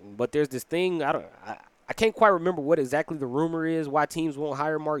there's this thing I can't quite remember what exactly the rumor is why teams won't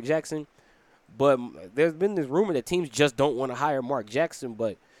hire Mark Jackson, but there's been this rumor that teams just don't want to hire Mark Jackson.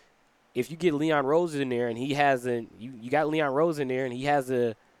 But if you get Leon Rose in there and he has you got Leon Rose in there and he has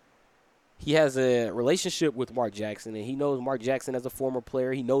a relationship with Mark Jackson and he knows Mark Jackson as a former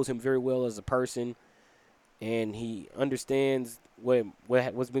player, he knows him very well as a person. And he understands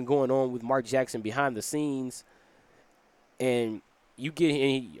what's been going on with Mark Jackson behind the scenes. And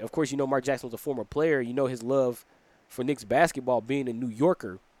of course, you know Mark Jackson was a former player. You know his love for Knicks basketball, being a New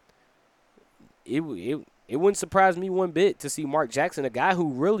Yorker. It wouldn't surprise me one bit to see Mark Jackson, a guy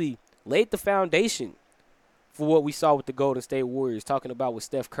who really laid the foundation for what we saw with the Golden State Warriors, talking about with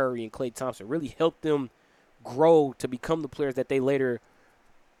Steph Curry and Klay Thompson, really helped them grow to become the players that they later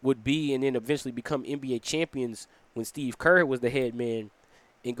would be and then eventually become NBA champions when Steve Kerr was the head man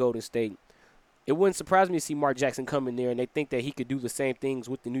in Golden State. It wouldn't surprise me to see Mark Jackson come in there and they think that he could do the same things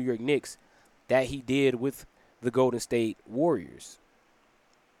with the New York Knicks that he did with the Golden State Warriors.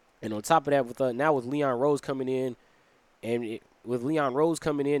 And on top of that, now with Leon Rose coming in,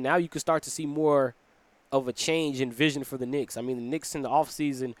 now you can start to see more of a change in vision for the Knicks. I mean, the Knicks in the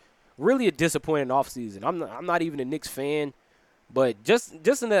offseason, really a disappointing offseason. I'm not even a Knicks fan. But just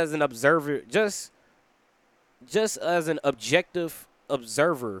as an observer, just as an objective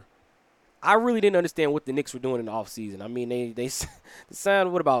observer, I really didn't understand what the Knicks were doing in the offseason. I mean, they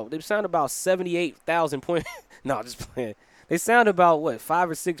sound about 78,000 points. No, just playing. They sound about 5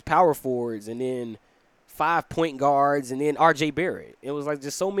 or 6 power forwards and then 5 point guards and then R.J. Barrett. It was like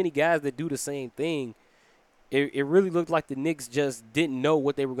just so many guys that do the same thing. It really looked like the Knicks just didn't know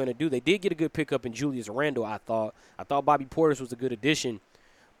what they were going to do. They did get a good pickup in Julius Randle, I thought. I thought Bobby Portis was a good addition.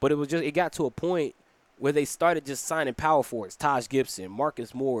 But it got to a point where they started just signing power forwards. Taj Gibson,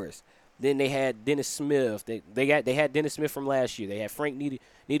 Marcus Morris. Then they had Dennis Smith. They had Dennis Smith from last year. They had Frank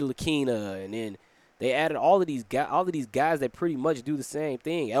Ntilikina. And then they added all of these guys that pretty much do the same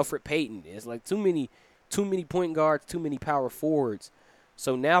thing. Elfrid Payton. It's like too many point guards, too many power forwards.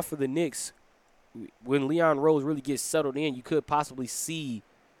 So now for the Knicks, when Leon Rose really gets settled in, you could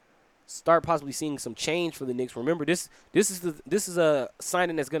start seeing some change for the Knicks. Remember, this is a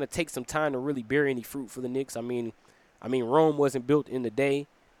signing that's going to take some time to really bear any fruit for the Knicks. I mean, Rome wasn't built in a day,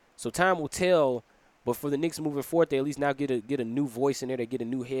 so time will tell. But for the Knicks moving forward, they at least now get a new voice in there, they get a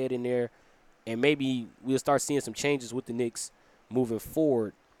new head in there, and maybe we'll start seeing some changes with the Knicks moving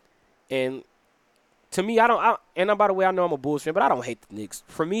forward. And to me, by the way, I know I'm a Bulls fan, but I don't hate the Knicks.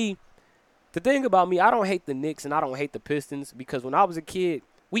 For me, the thing about me, I don't hate the Knicks and I don't hate the Pistons because when I was a kid,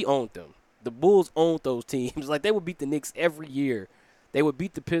 we owned them. The Bulls owned those teams. Like, they would beat the Knicks every year. They would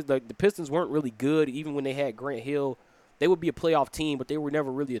beat the Pistons. Like, the Pistons weren't really good even when they had Grant Hill. They would be a playoff team, but they were never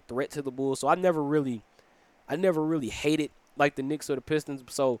really a threat to the Bulls. So I never really hated like the Knicks or the Pistons.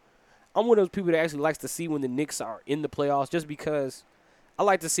 So I'm one of those people that actually likes to see when the Knicks are in the playoffs just because I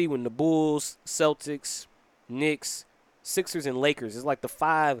like to see when the Bulls, Celtics, Knicks, Sixers, and Lakers. It's like the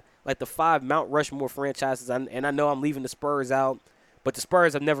five Mount Rushmore franchises. And I know I'm leaving the Spurs out, but the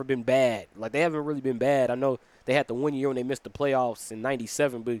Spurs have never been bad. Like, they haven't really been bad. I know they had the 1 year when they missed the playoffs in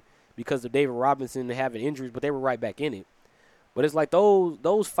 '97, but because of David Robinson having injuries, but they were right back in it. But it's like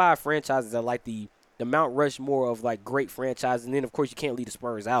those five franchises are like the Mount Rushmore of like great franchises. And then of course you can't leave the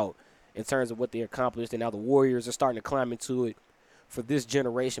Spurs out in terms of what they accomplished. And now the Warriors are starting to climb into it for this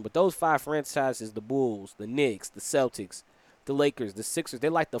generation. But those five franchises, the Bulls, the Knicks, the Celtics, the Lakers, the Sixers,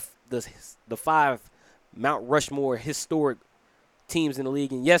 they're like the five Mount Rushmore historic teams in the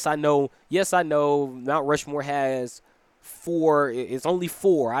league. And yes, I know Mount Rushmore has four. It's only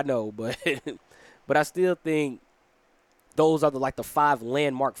four, I know, but but I still think those are the five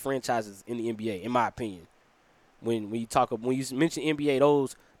landmark franchises in the NBA, in my opinion. When you mention NBA,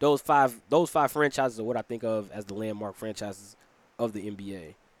 those five franchises are what I think of as the landmark franchises of the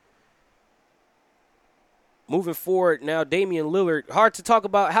NBA. Moving forward now, Damian Lillard. Hard to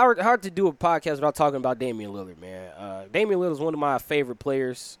do a podcast without talking about Damian Lillard, man. Damian Lillard is one of my favorite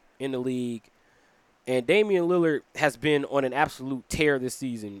players in the league, and Damian Lillard has been on an absolute tear this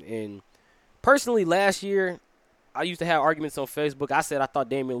season. And personally, last year, I used to have arguments on Facebook. I said I thought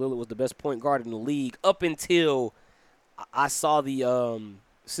Damian Lillard was the best point guard in the league up until I saw the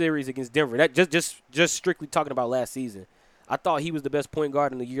series against Denver. That just strictly talking about last season. I thought he was the best point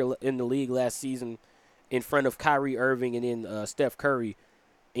guard in the league last season, in front of Kyrie Irving and then Steph Curry.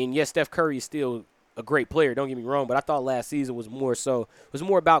 And yes, Steph Curry is still a great player. Don't get me wrong, but I thought last season was more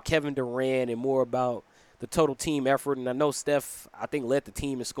about Kevin Durant and more about the total team effort. And I know Steph, I think, led the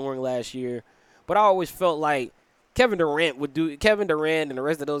team in scoring last year, but I always felt like Kevin Durant and the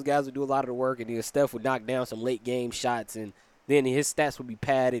rest of those guys would do a lot of the work, and then Steph would knock down some late game shots, and then his stats would be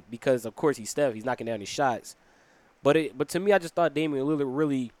padded because, of course, he's Steph. He's knocking down his shots. But to me, I just thought Damian Lillard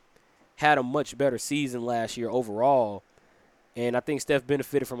really had a much better season last year overall, and I think Steph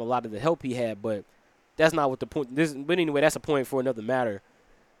benefited from a lot of the help he had. But that's not what the point. But anyway, that's a point for another matter.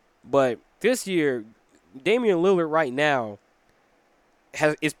 But this year, Damian Lillard right now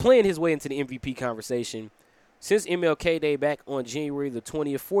is playing his way into the MVP conversation. Since MLK Day back on January the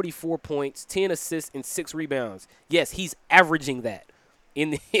 20th, 44 points, 10 assists, and 6 rebounds. Yes, he's averaging that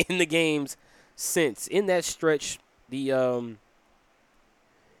in the games since. In that stretch, the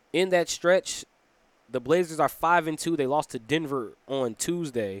Blazers are 5-2. They lost to Denver on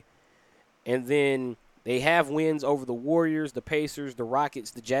Tuesday, and then they have wins over the Warriors, the Pacers, the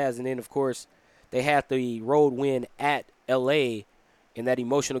Rockets, the Jazz, and then of course they had the road win at LA in that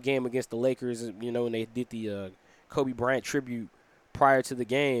emotional game against the Lakers, and they did the Kobe Bryant tribute prior to the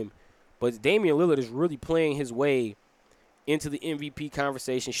game. But Damian Lillard is really playing his way into the MVP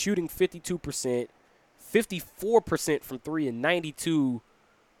conversation, shooting 52%, 54% from three, and 92%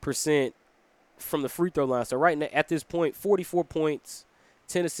 from the free throw line. So right now, at this point, 44 points,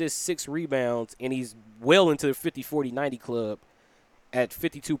 10 assists, 6 rebounds, and he's well into the 50-40-90 club at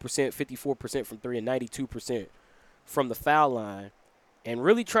 52%, 54% from three, and 92% from the foul line. And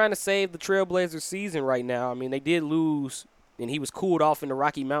really trying to save the Trailblazers season right now. I mean, they did lose, and he was cooled off in the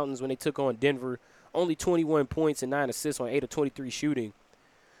Rocky Mountains when they took on Denver. Only 21 points and 9 assists on 8 of 23 shooting.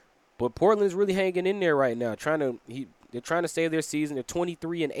 But Portland's really hanging in there right now. They're trying to save their season. They're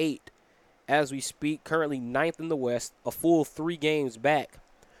 23-8 as we speak. Currently 9th in the West, a full 3 games back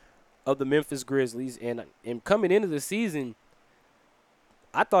of the Memphis Grizzlies. And coming into the season,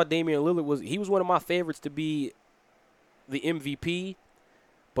 I thought Damian Lillard was one of my favorites to be the MVP.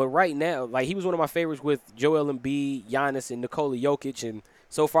 But right now, he was one of my favorites with Joel Embiid, Giannis, and Nikola Jokic. And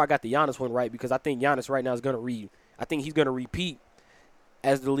so far I got the Giannis one right because I think Giannis right now is going to repeat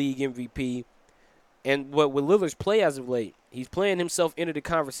as the league MVP. And with Lillard's play as of late, he's playing himself into the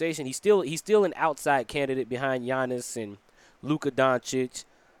conversation. He's still an outside candidate behind Giannis and Luka Doncic.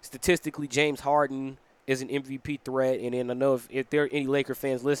 Statistically, James Harden is an MVP threat. And then I know if there are any Laker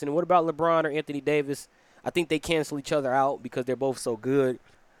fans listening, what about LeBron or Anthony Davis? I think they cancel each other out because they're both so good.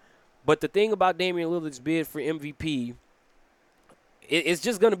 But the thing about Damian Lillard's bid for MVP, it's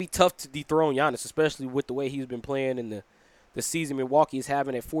just going to be tough to dethrone Giannis, especially with the way he's been playing in the season Milwaukee is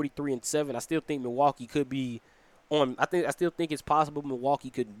having at 43-7. I still think Milwaukee could be on. I still think it's possible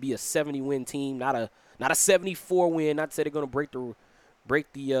Milwaukee could be a 70-win team, not a 74-win. Not to say they're going to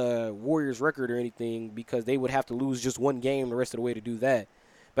break the Warriors record or anything, because they would have to lose just one game the rest of the way to do that.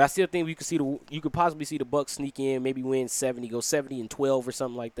 But I still think you could possibly see the Bucks sneak in, maybe win 70, go 70-12 or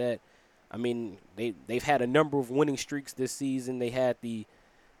something like that. I mean, they've had a number of winning streaks this season. They had the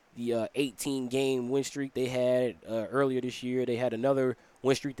 18-game win streak they had earlier this year. They had another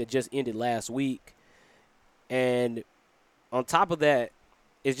win streak that just ended last week. And on top of that,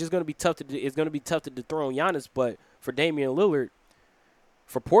 it's just going to be tough to dethrone Giannis. But for Damian Lillard,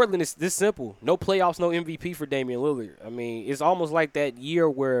 for Portland, it's this simple: no playoffs, no MVP for Damian Lillard. I mean, it's almost like that year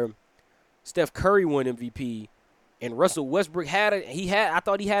where Steph Curry won MVP, and Russell Westbrook I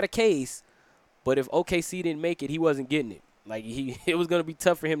thought he had a case, but if OKC didn't make it, he wasn't getting it. Like it was going to be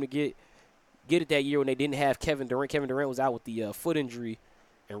tough for him to get it that year when they didn't have Kevin Durant. Kevin Durant was out with the foot injury,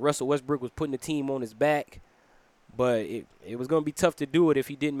 and Russell Westbrook was putting the team on his back. But it was going to be tough to do it if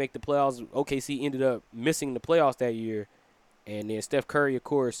he didn't make the playoffs. OKC ended up missing the playoffs that year. And then Steph Curry, of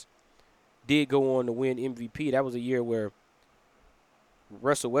course, did go on to win MVP. That was a year where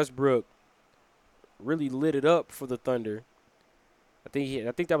Russell Westbrook really lit it up for the Thunder. I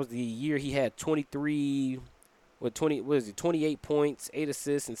think that was the year he had 28 points, 8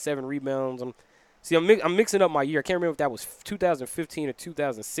 assists, and 7 rebounds. I'm mixing up my year. I can't remember if that was 2015 or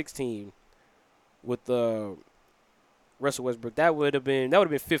 2016 with Russell Westbrook. That would have been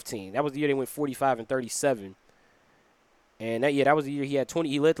 15. That was the year they went 45 and 37. And that was the year he had 20.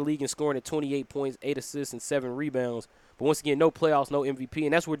 He led the league in scoring at 28 points, 8 assists, and 7 rebounds. But once again, no playoffs, no MVP,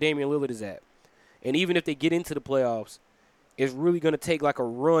 and that's where Damian Lillard is at. And even if they get into the playoffs, it's really going to take like a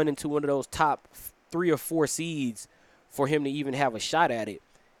run into one of those top 3 or 4 seeds for him to even have a shot at it.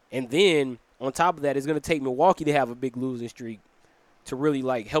 And then on top of that, it's going to take Milwaukee to have a big losing streak to really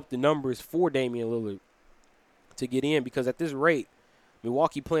like help the numbers for Damian Lillard to get in, because at this rate,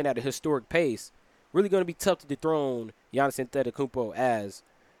 Milwaukee playing at a historic pace, really going to be tough to dethrone Giannis Antetokounmpo as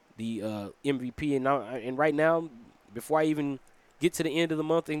the MVP. And right now, before I even get to the end of the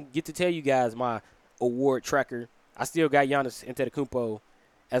month and get to tell you guys my award tracker, I still got Giannis Antetokounmpo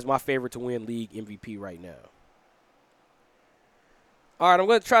as my favorite to win league MVP right now. All right, I'm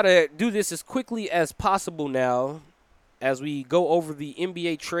going to try to do this as quickly as possible now as we go over the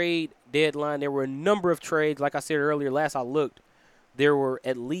NBA trade deadline. There were a number of trades. Like I said earlier, last I looked, there were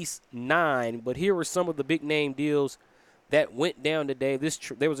at least 9. But here were some of the big-name deals that went down today.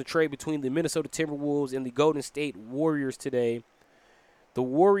 There was a trade between the Minnesota Timberwolves and the Golden State Warriors today. The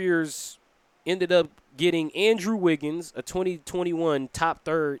Warriors ended up getting Andrew Wiggins, a 2021 top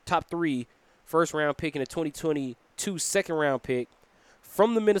 3 first-round pick, and a 2022 second-round pick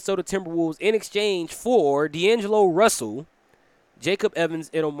from the Minnesota Timberwolves in exchange for D'Angelo Russell, Jacob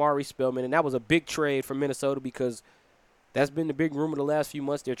Evans, and Omari Spellman. And that was a big trade for Minnesota because that's been the big rumor the last few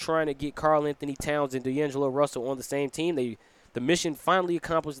months. They're trying to get Karl-Anthony Towns and D'Angelo Russell on the same team. The mission finally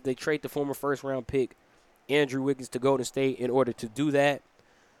accomplished. They trade the former first-round pick, Andrew Wiggins, to Golden State in order to do that.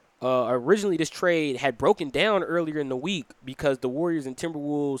 Originally, this trade had broken down earlier in the week because the Warriors and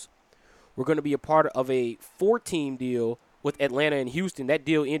Timberwolves were going to be a part of a 4-team deal with Atlanta and Houston. That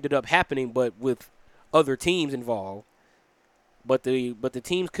deal ended up happening, but with other teams involved. But the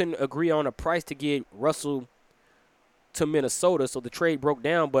teams couldn't agree on a price to get Russell to Minnesota, so the trade broke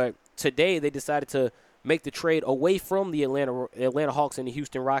down. But today they decided to make the trade away from the Atlanta Hawks and the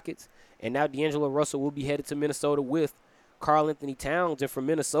Houston Rockets, and now D'Angelo Russell will be headed to Minnesota with Karl-Anthony Towns. And from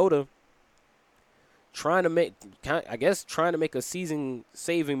Minnesota, trying to make a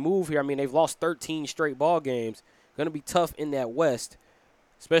season-saving move here. I mean, they've lost 13 straight ball games. Going to be tough in that West,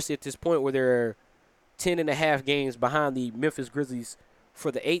 especially at this point where they're 10.5 games behind the Memphis Grizzlies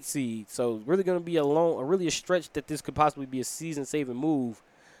for the 8th seed. So really going to be a stretch that this could possibly be a season-saving move.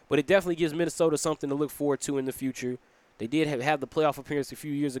 But it definitely gives Minnesota something to look forward to in the future. They did have the playoff appearance a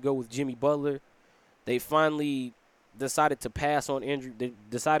few years ago with Jimmy Butler. They finally decided to pass on Andrew. They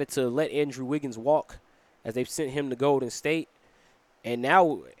decided to let Andrew Wiggins walk as they've sent him to Golden State. And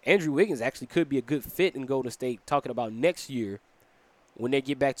now Andrew Wiggins actually could be a good fit in Golden State, talking about next year when they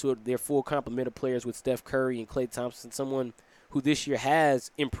get back to their full complement of players with Steph Curry and Klay Thompson. Someone who this year has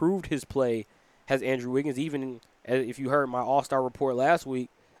improved his play has Andrew Wiggins. Even if you heard my All-Star report last week,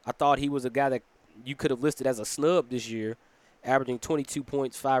 I thought he was a guy that you could have listed as a snub this year, averaging 22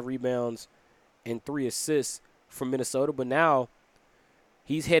 points, 5 rebounds, and 3 assists from Minnesota. But now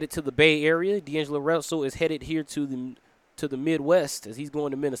he's headed to the Bay Area. D'Angelo Russell is headed here to the Midwest as he's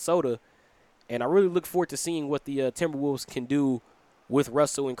going to Minnesota. And I really look forward to seeing what the Timberwolves can do with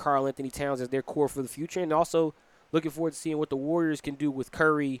Russell and Karl-Anthony Towns as their core for the future. And also looking forward to seeing what the Warriors can do with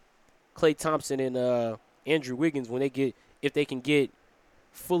Curry, Klay Thompson, and Andrew Wiggins if they can get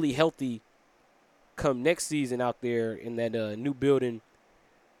fully healthy come next season out there in that new building,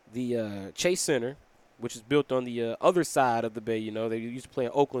 the Chase Center, which is built on the other side of the Bay. You know, they used to play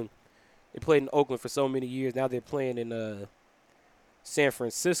in Oakland. They played in Oakland for so many years. Now they're playing in San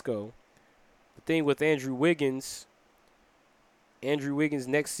Francisco. The thing with Andrew Wiggins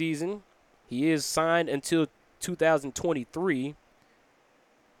next season, he is signed until 2023.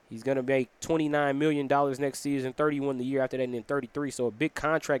 He's going to make $29 million next season, 31 the year after that, and then 33. So a big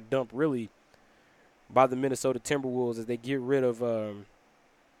contract dump, really, by the Minnesota Timberwolves as they get rid of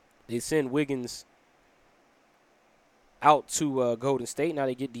they send Wiggins out to Golden State. Now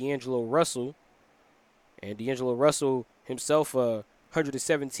they get D'Angelo Russell. And D'Angelo Russell himself, a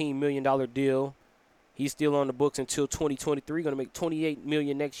 $117 million deal. He's still on the books until 2023. Going to make $28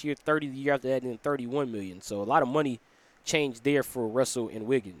 million next year, 30 the year after that, and then $31 million. So a lot of money changed there for Russell and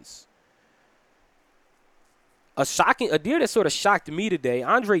Wiggins. A deal that sort of shocked me today.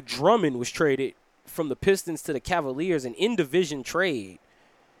 Andre Drummond was traded from the Pistons to the Cavaliers, an in-division trade.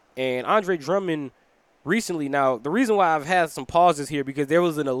 And Andre Drummond recently, now the reason why I've had some pauses here because there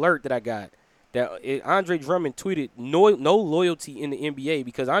was an alert that I got that Andre Drummond tweeted no loyalty in the NBA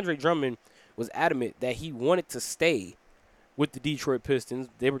because Andre Drummond was adamant that he wanted to stay with the Detroit Pistons.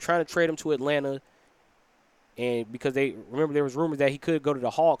 They were trying to trade him to Atlanta, and because they remember there was rumors that he could go to the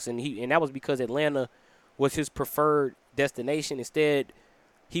Hawks, and that was because Atlanta was his preferred destination. Instead,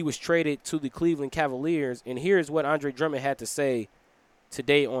 he was traded to the Cleveland Cavaliers, and here's what Andre Drummond had to say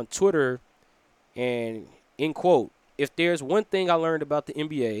today on Twitter, and in quote, "If there's one thing I learned about the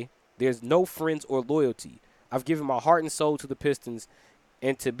NBA, there's no friends or loyalty. I've given my heart and soul to the Pistons,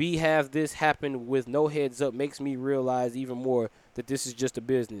 and to have this happen with no heads up makes me realize even more that this is just a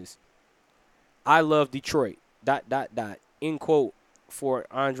business. I love Detroit, ... End quote for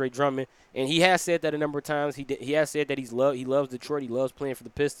Andre Drummond. And he has said that a number of times. He has said that he loves Detroit. He loves playing for the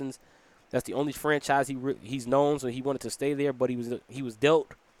Pistons. That's the only franchise he's known, so he wanted to stay there. But he was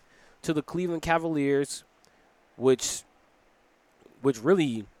dealt to the Cleveland Cavaliers, which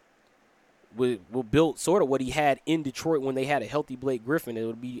really will build sort of what he had in Detroit when they had a healthy Blake Griffin. It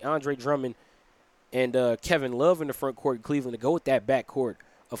would be Andre Drummond and Kevin Love in the front court in Cleveland to go with that backcourt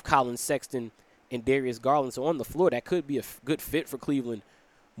of Colin Sexton and Darius Garland. So on the floor, that could be a good fit for Cleveland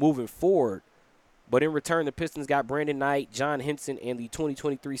moving forward. But in return, the Pistons got Brandon Knight, John Henson, and the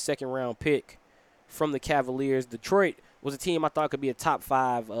 2023 second-round pick from the Cavaliers. Detroit was a team I thought could be a top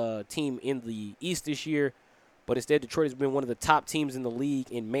 5 team in the East this year. But instead, Detroit has been one of the top teams in the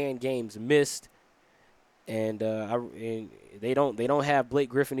league in man games missed, and they don't have Blake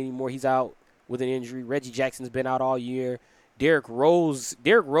Griffin anymore. He's out with an injury. Reggie Jackson's been out all year. Derrick Rose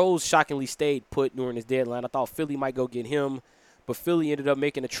shockingly stayed put during his deadline. I thought Philly might go get him, but Philly ended up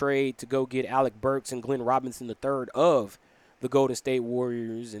making a trade to go get Alec Burks and Glenn Robinson III of the Golden State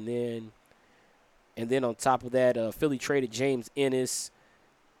Warriors, and then on top of that, Philly traded James Ennis,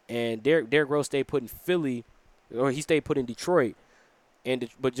 and Derrick Rose stayed put in Philly. Or he stayed put in Detroit,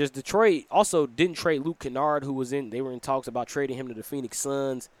 but just Detroit also didn't trade Luke Kennard, who was in. They were in talks about trading him to the Phoenix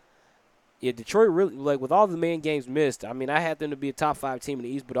Suns. Yeah, Detroit really, like, with all the man games missed. I mean, I had them to be a top 5 team in the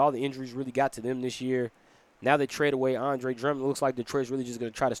East, but all the injuries really got to them this year. Now they trade away Andre Drummond. It looks like Detroit's really just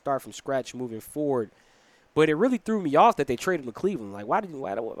going to try to start from scratch moving forward. But it really threw me off that they traded him to Cleveland. Like, why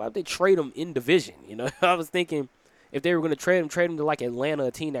did they trade him in division? You know, I was thinking if they were going to trade him to like Atlanta,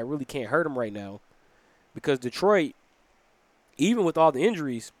 a team that really can't hurt him right now. Because Detroit, even with all the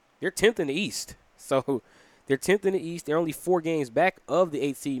injuries, they're 10th in the East. So they're 10th in the East. They're only 4 games back of the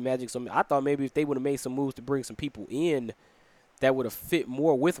 8th seed Magic. So I thought maybe if they would have made some moves to bring some people in that would have fit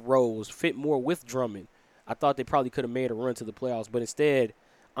more with Rose, fit more with Drummond, I thought they probably could have made a run to the playoffs. But instead,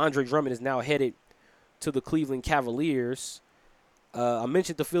 Andre Drummond is now headed to the Cleveland Cavaliers. I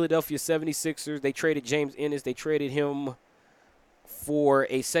mentioned the Philadelphia 76ers. They traded James Ennis. They traded him for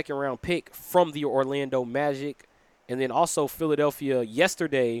a second-round pick from the Orlando Magic. And then also Philadelphia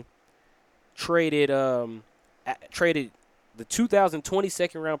yesterday traded the 2020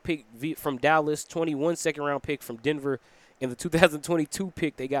 second-round pick from Dallas, 21 second-round pick from Denver, and the 2022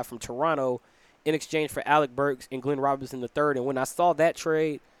 pick they got from Toronto in exchange for Alec Burks and Glenn Robinson III. And when I saw that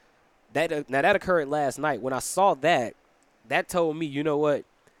trade, that occurred last night. When I saw that told me, you know what,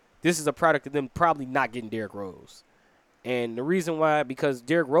 this is a product of them probably not getting Derrick Rose. And the reason why, because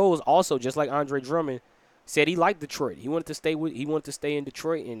Derrick Rose also, just like Andre Drummond, said he liked Detroit. He wanted to stay in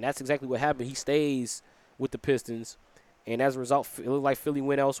Detroit, and that's exactly what happened. He stays with the Pistons, and as a result, it looked like Philly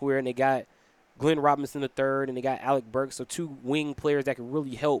went elsewhere, and they got Glenn Robinson III, and they got Alec Burks, so 2 wing players that could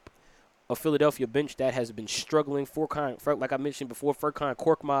really help a Philadelphia bench that has been struggling. Like I mentioned before, Furkan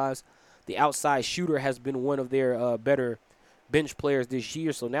Korkmaz, the outside shooter, has been one of their better bench players this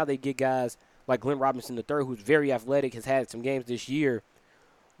year. So now they get guys like Glenn Robinson III, who's very athletic, has had some games this year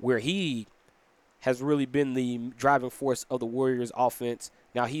where he has really been the driving force of the Warriors' offense.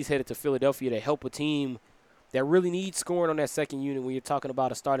 Now he's headed to Philadelphia to help a team that really needs scoring on that second unit when you're talking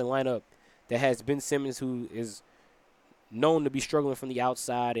about a starting lineup that has Ben Simmons, who is known to be struggling from the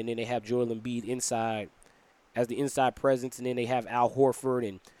outside, and then they have Joel Embiid inside as the inside presence, and then they have Al Horford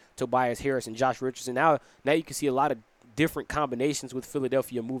and Tobias Harris and Josh Richardson. Now you can see a lot of different combinations with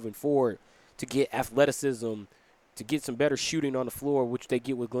Philadelphia moving forward to get athleticism, to get some better shooting on the floor, which they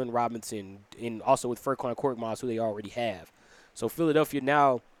get with Glenn Robinson and also with Furkan Korkmaz, who they already have. So Philadelphia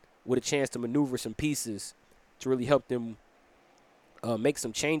now with a chance to maneuver some pieces to really help them make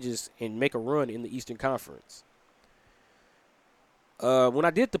some changes and make a run in the Eastern Conference. When I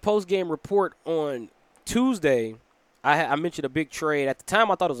did the post-game report on Tuesday, I mentioned a big trade. At the time,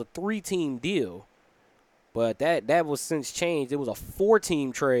 I thought it was a 3-team deal, but that was since changed. It was a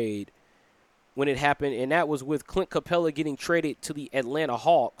 4-team trade when it happened, and that was with Clint Capella getting traded to the Atlanta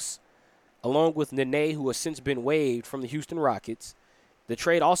Hawks, along with Nene, who has since been waived from the Houston Rockets. The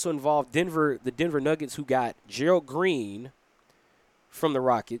trade also involved the Denver Nuggets, who got Gerald Green from the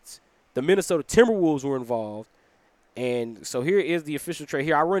Rockets. The Minnesota Timberwolves were involved. And so here is the official trade.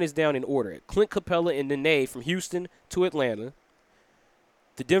 Here, I run this down in order. Clint Capella and Nene from Houston to Atlanta.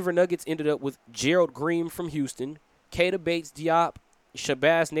 The Denver Nuggets ended up with Gerald Green from Houston, Keita Bates-Diop,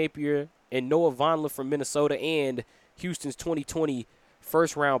 Shabazz Napier, and Noah Vonleh from Minnesota, and Houston's 2020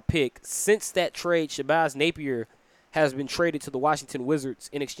 first-round pick. Since that trade, Shabazz Napier has been traded to the Washington Wizards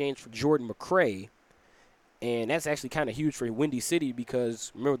in exchange for Jordan McRae. And that's actually kind of huge for Windy City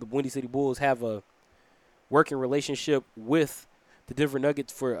because, remember, the Windy City Bulls have a working relationship with the Denver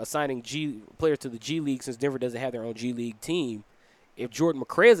Nuggets for assigning players to the G League since Denver doesn't have their own G League team. If Jordan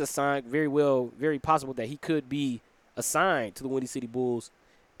McRae is assigned, very possible that he could be assigned to the Windy City Bulls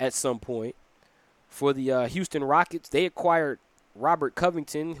at some point. For the Houston Rockets, they acquired Robert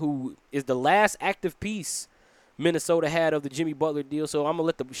Covington, who is the last active piece Minnesota had of the Jimmy Butler deal. So I'm going to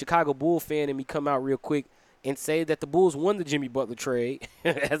let the Chicago Bull fan in me come out real quick and say that the Bulls won the Jimmy Butler trade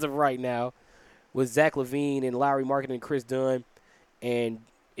as of right now, with Zach LaVine and Lowry Markkanen and Chris Dunn. And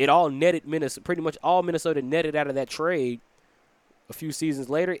it all netted Minnesota. Pretty much all Minnesota netted out of that trade a few seasons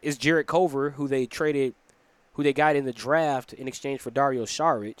later is Jarrett Culver, who they got in the draft in exchange for Dario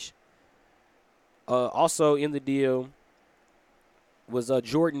Saric. Also in the deal was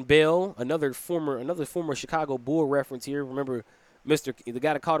Jordan Bell, another former Chicago Bull reference here. Remember, the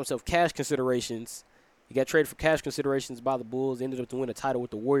guy that called himself Cash Considerations. He got traded for cash considerations by the Bulls, ended up to win a title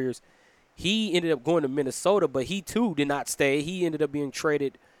with the Warriors. He ended up going to Minnesota, but he, too, did not stay. He ended up being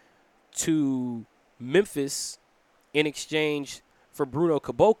traded to Memphis in exchange for Bruno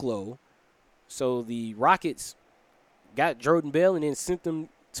Caboclo. So the Rockets got Jordan Bell and then sent them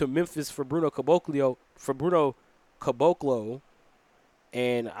to Memphis for Bruno Caboclo.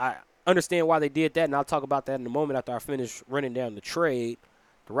 And I understand why they did that, and I'll talk about that in a moment after I finish running down the trade.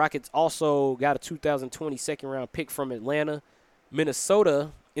 The Rockets also got a 2020 second-round pick from Atlanta. Minnesota,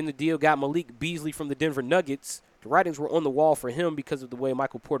 in the deal, got Malik Beasley from the Denver Nuggets. The writings were on the wall for him because of the way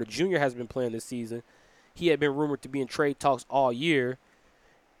Michael Porter Jr. has been playing this season. He had been rumored to be in trade talks all year.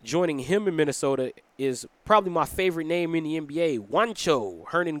 Joining him in Minnesota is probably my favorite name in the NBA, Juancho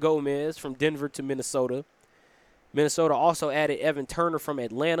Hernangomez from Denver to Minnesota. Minnesota also added Evan Turner from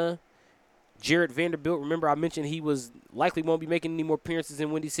Atlanta. Jared Vanderbilt, remember I mentioned he likely won't be making any more appearances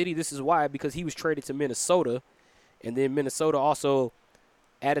in Windy City. This is why, because he was traded to Minnesota. And then Minnesota also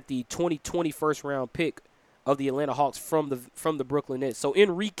added the 2020 first-round pick of the Atlanta Hawks from the Brooklyn Nets. So in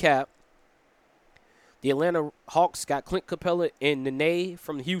recap, the Atlanta Hawks got Clint Capella and Nene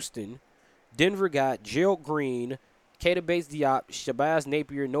from Houston. Denver got Gerald Green, Keita Bates-Diop, Shabazz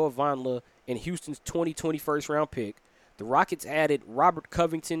Napier, Noah Vonleh, and Houston's 2020 first-round pick. The Rockets added Robert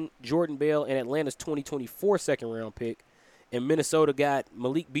Covington, Jordan Bell, and Atlanta's 2024 second-round pick. And Minnesota got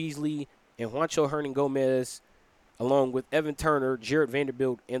Malik Beasley and Juancho Hernangomez, along with Evan Turner, Jared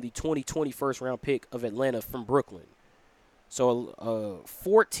Vanderbilt, and the 2020 first-round pick of Atlanta from Brooklyn. So a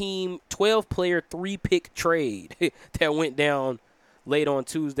 14, 12-player, 3-pick trade that went down late on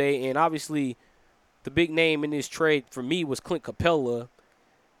Tuesday. And obviously the big name in this trade for me was Clint Capella.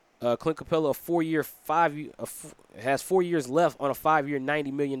 Clint Capella, has 4 years left on a 5-year,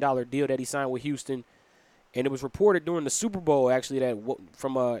 $90 million deal that he signed with Houston. And it was reported during the Super Bowl, actually, that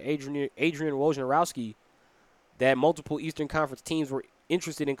from Adrian Wojnarowski, that multiple Eastern Conference teams were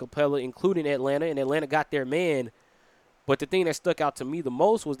interested in Capella, including Atlanta, and Atlanta got their man. But the thing that stuck out to me the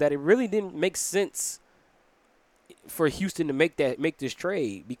most was that it really didn't make sense for Houston to make this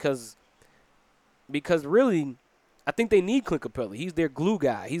trade because really, I think they need Clint Capella. He's their glue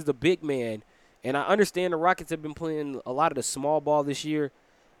guy. He's the big man. And I understand the Rockets have been playing a lot of the small ball this year,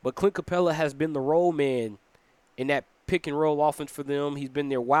 but Clint Capella has been the role man in that pick-and-roll offense for them. He's been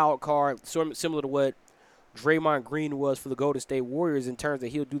their wild card, similar to what Draymond Green was for the Golden State Warriors in terms that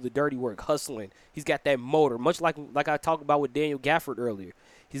he'll do the dirty work, hustling. He's got that motor, much like I talked about with Daniel Gafford earlier.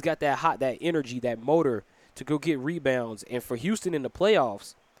 He's got that energy, that motor to go get rebounds. And for Houston in the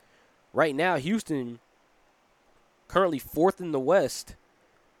playoffs, right now, Houston currently 4th in the West,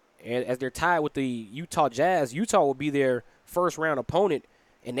 and as they're tied with the Utah Jazz, Utah will be their first-round opponent,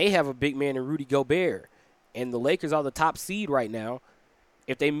 and they have a big man in Rudy Gobert. And the Lakers are the top seed right now.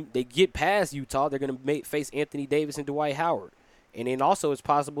 If they get past Utah, they're going to face Anthony Davis and Dwight Howard. And then also it's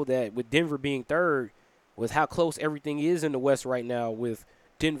possible that with Denver being third, with how close everything is in the West right now with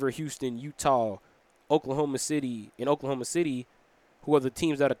Denver, Houston, Utah, Oklahoma City, who are the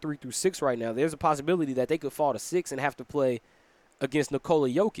teams that are 3 through 6 right now, there's a possibility that they could fall to 6 and have to play against Nikola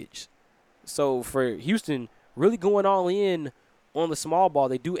Jokic. So for Houston, really going all in on the small ball.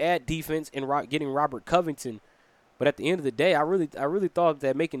 They do add defense in getting Robert Covington. But at the end of the day, I really thought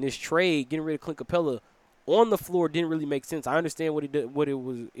that making this trade, getting rid of Clint Capella on the floor didn't really make sense. I understand what it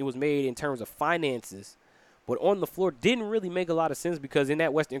was made in terms of finances, but on the floor didn't really make a lot of sense because in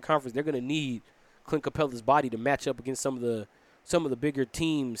that Western Conference they're going to need Clint Capella's body to match up against some of the bigger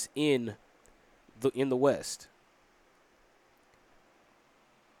teams in the West.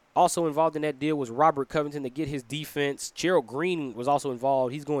 Also involved in that deal was Robert Covington to get his defense. Gerald Green was also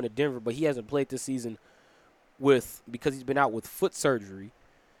involved. He's going to Denver, but he hasn't played this season because he's been out with foot surgery.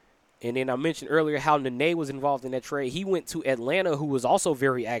 And then I mentioned earlier how Nene was involved in that trade. He went to Atlanta, who was also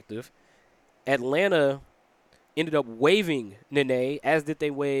very active. Atlanta ended up waiving Nene, as did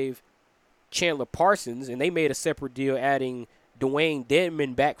they waive Chandler Parsons, and they made a separate deal adding Dwayne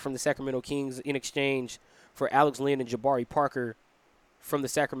Dedmon back from the Sacramento Kings in exchange for Alex Len and Jabari Parker from the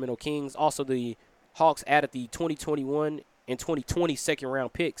Sacramento Kings. Also, the Hawks added the 2021 and 2020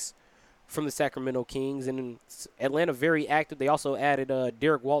 second-round picks from the Sacramento Kings. And Atlanta very active. They also added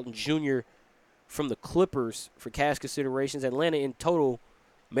Derek Walton Jr. from the Clippers for cash considerations. Atlanta in total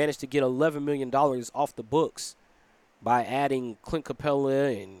managed to get $11 million off the books by adding Clint Capella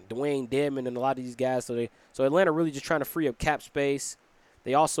and Dwayne Dedmon and a lot of these guys. So Atlanta really just trying to free up cap space.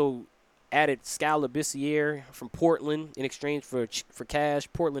 They also added Skal Labissiere from Portland in exchange for cash.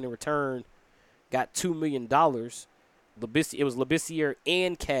 Portland in return got $2 million. It was Labissiere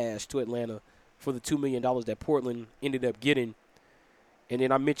and cash to Atlanta for the $2 million that Portland ended up getting. And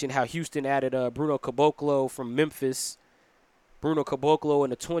then I mentioned how Houston added Bruno Caboclo from Memphis. Bruno Caboclo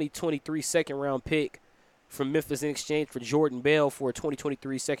and a 2023 second-round pick from Memphis in exchange for Jordan Bell for a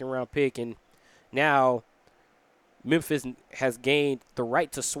 2023 second-round pick. And now Memphis has gained the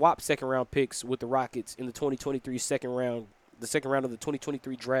right to swap second-round picks with the Rockets in the 2023 second round of the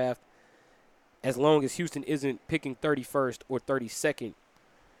 2023 draft, as long as Houston isn't picking 31st or 32nd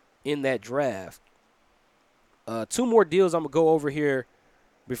in that draft. 2 more deals I'm going to go over here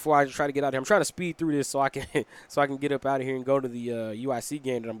before I try to get out of here. I'm trying to speed through this so I can get up out of here and go to the UIC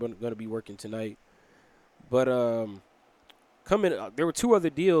game that I'm going to be working tonight. But there were 2 other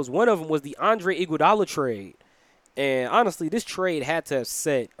deals. One of them was the Andre Iguodala trade. And honestly, this trade had to have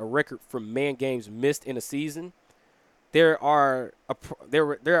set a record for man games missed in a season. There are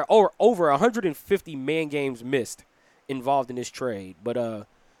over 150 man games missed involved in this trade. But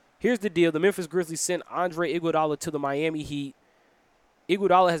here's the deal: the Memphis Grizzlies sent Andre Iguodala to the Miami Heat.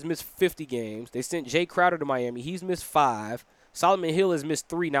 Iguodala has missed 50 games. They sent Jay Crowder to Miami. He's missed 5. Solomon Hill has missed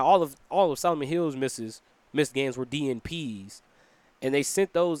 3. Now all of Solomon Hill's missed games were DNPs, and they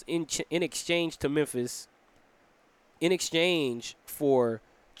sent those in exchange to Memphis. In exchange for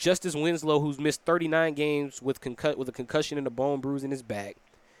Justice Winslow, who's missed 39 games with a concussion and a bone bruise in his back.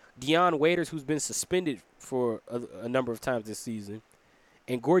 Dion Waiters, who's been suspended for a number of times this season.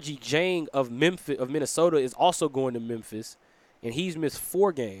 And Gorgie Jang of Minnesota is also going to Memphis, and he's missed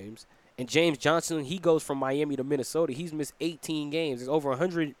 4 games. And James Johnson, he goes from Miami to Minnesota. He's missed 18 games. There's over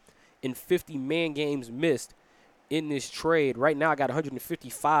 150 man games missed in this trade. Right now I got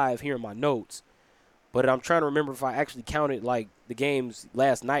 155 here in my notes. But I'm trying to remember if I actually counted like the games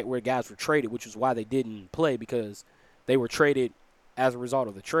last night where guys were traded, which is why they didn't play, because they were traded as a result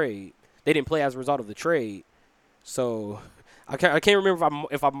of the trade. They didn't play as a result of the trade. So I can't remember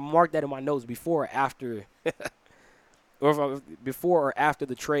if I marked that in my notes before or after, before or after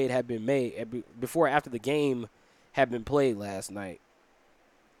the trade had been made, before or after the game had been played last night.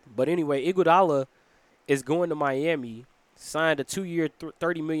 But anyway, Iguodala is going to Miami. Signed a 2-year,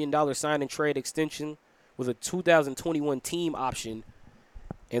 $30 million sign and trade extension with a 2021 team option.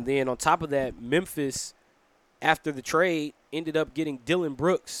 And then on top of that, Memphis, after the trade, ended up getting Dylan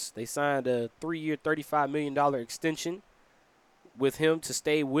Brooks. They signed a 3-year, $35 million extension with him to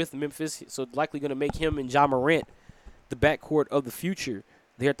stay with Memphis. So likely going to make him and Ja Morant the backcourt of the future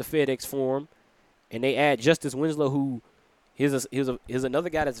there at the FedEx Forum. And they add Justice Winslow, who is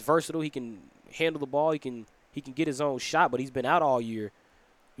another guy that's versatile. He can handle the ball. He can get his own shot, but he's been out all year.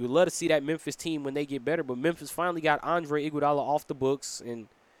 You would love to see that Memphis team when they get better, but Memphis finally got Andre Iguodala off the books, and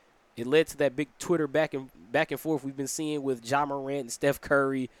It led to that big Twitter back and forth we've been seeing with Ja Morant and Steph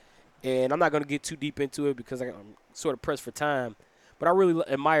Curry. And I'm not going to get too deep into it because I'm sort of pressed for time. But I really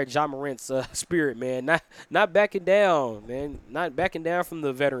admire Ja Morant's spirit, man. Not backing down, man. Not backing down from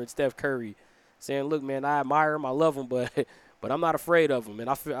the veteran Steph Curry. Saying, look, man, I admire him, I love him, but I'm not afraid of him.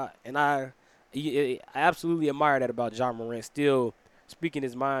 And I absolutely admire that about Ja Morant. Still speaking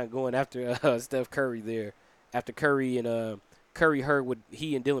his mind, going after Steph Curry there. After Curry and Curry heard what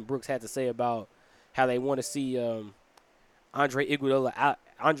he and Dylan Brooks had to say about how they want to see Andre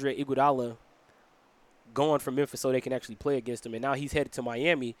Iguodala gone from Memphis so they can actually play against him. And now he's headed to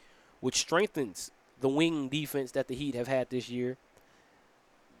Miami, which strengthens the wing defense that the Heat have had this year.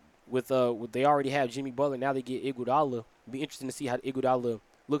 With they already have Jimmy Butler, now they get Iguodala. It'll be interesting to see how Iguodala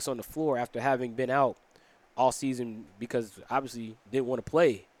looks on the floor after having been out all season because obviously didn't want to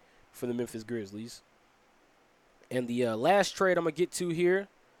play for the Memphis Grizzlies. And the last trade I'm going to get to here,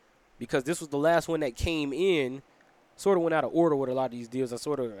 because this was the last one that came in, sort of went out of order with a lot of these deals.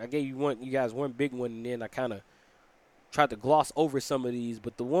 I gave you guys one big one, and then I kind of tried to gloss over some of these.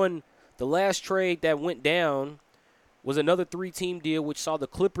 But the last trade that went down was another 3-team deal, which saw the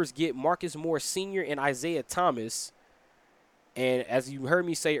Clippers get Marcus Morris Sr. and Isaiah Thomas. And as you heard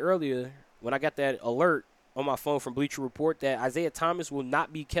me say earlier, when I got that alert on my phone from Bleacher Report that Isaiah Thomas will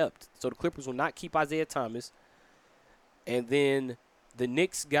not be kept. So the Clippers will not keep Isaiah Thomas. And then the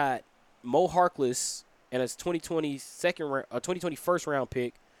Knicks got Mo Harkless and his 2020 first round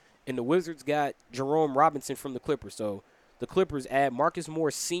pick, and the Wizards got Jerome Robinson from the Clippers. So the Clippers add Marcus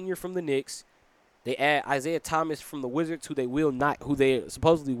Morris Sr. from the Knicks. They add Isaiah Thomas from the Wizards, who they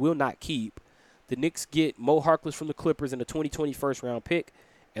supposedly will not keep. The Knicks get Mo Harkless from the Clippers and the 2020 first round pick,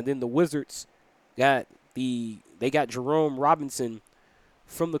 and then the Wizards got Jerome Robinson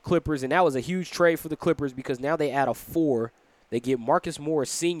from the Clippers, and that was a huge trade for the Clippers because now they add a 4. They get Marcus Morris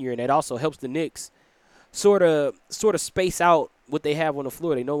Sr., and it also helps the Knicks sort of space out what they have on the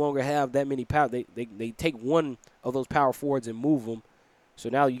floor. They no longer have that many power. They take one of those power forwards and move them. So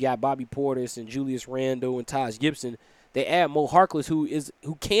now you got Bobby Portis and Julius Randle and Taj Gibson. They add Mo Harkless,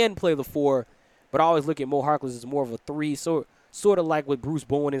 who can play the 4, but I always look at Mo Harkless as more of a 3, sort of like with Bruce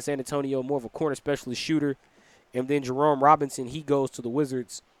Bowen in San Antonio, more of a corner specialist shooter. And then Jerome Robinson, he goes to the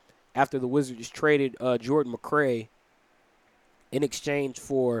Wizards after the Wizards traded Jordan McRae in exchange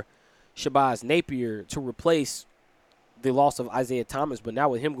for Shabazz Napier to replace the loss of Isaiah Thomas. But now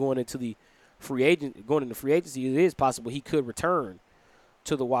with him going into free agency, it is possible he could return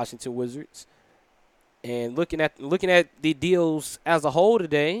to the Washington Wizards. And looking at the deals as a whole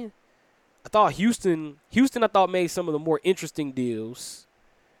today, I thought Houston made some of the more interesting deals.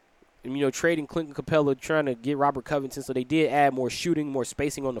 And, trading Clinton Capella, trying to get Robert Covington, so they did add more shooting, more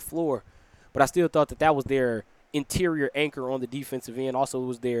spacing on the floor. But I still thought that was their interior anchor on the defensive end. Also, it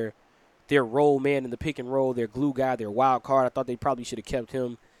was their role man in the pick and roll, their glue guy, their wild card. I thought they probably should have kept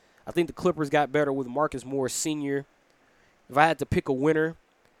him. I think the Clippers got better with Marcus Morris Sr. If I had to pick a winner,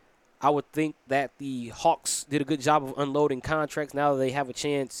 I would think that the Hawks did a good job of unloading contracts. Now that they have a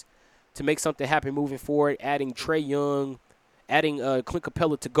chance to make something happen moving forward, adding Trae Young, adding Clint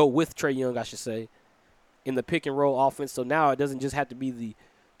Capella to go with Trae Young, I should say, in the pick and roll offense. So now it doesn't just have to be the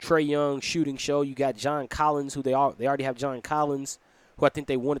Trae Young shooting show. You got John Collins, who they already have John Collins, who I think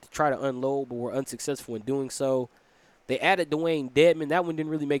they wanted to try to unload but were unsuccessful in doing so. They added Dwayne Dedmon. That one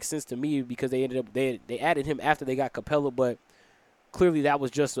didn't really make sense to me because they added him after they got Capella, but clearly that was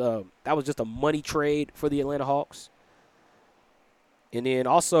just a money trade for the Atlanta Hawks. And then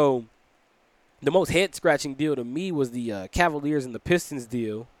also, the most head-scratching deal to me was the Cavaliers and the Pistons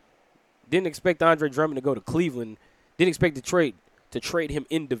deal. Didn't expect Andre Drummond to go to Cleveland. Didn't expect to trade him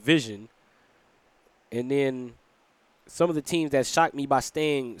in division. And then some of the teams that shocked me by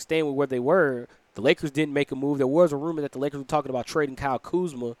staying with where they were, the Lakers didn't make a move. There was a rumor that the Lakers were talking about trading Kyle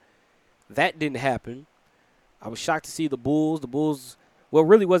Kuzma. That didn't happen. I was shocked to see the Bulls. The Bulls, well,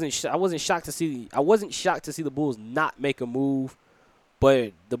 really I wasn't shocked to see the Bulls not make a move,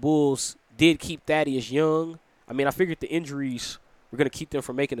 but the Bulls did keep Thaddeus Young. I mean, I figured the injuries were going to keep them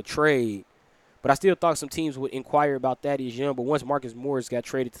from making a trade, but I still thought some teams would inquire about Thaddeus Young. But once Marcus Morris got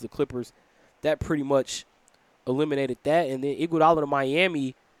traded to the Clippers, that pretty much eliminated that. And then Iguodala to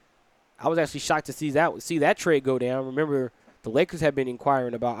Miami, I was actually shocked to see that trade go down. Remember, the Lakers had been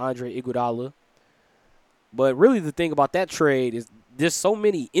inquiring about Andre Iguodala. But really the thing about that trade is there's so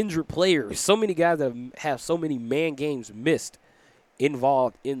many injured players, so many guys that have so many man games missed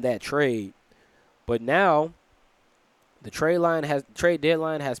involved in that trade. But now the trade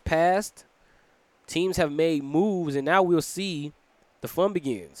deadline has passed. Teams have made moves, and now we'll see the fun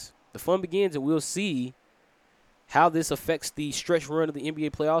begins. The fun begins, and we'll see how this affects the stretch run of the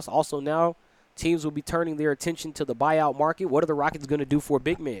NBA playoffs. Also now, teams will be turning their attention to the buyout market. What are the Rockets going to do for a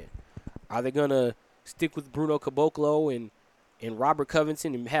big man? Are they going to stick with Bruno Caboclo and Robert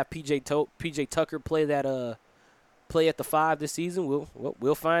Covington and have PJ Tucker play at the 5 this season?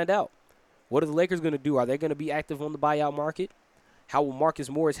 We'll find out. What are the Lakers going to do? Are they going to be active on the buyout market? How will Marcus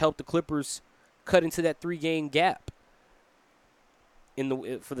Morris help the Clippers cut into that 3-game gap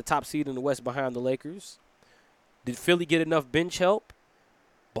for the top seed in the West behind the Lakers? Did Philly get enough bench help?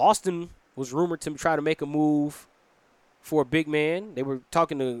 Boston was rumored to try to make a move for a big man. They were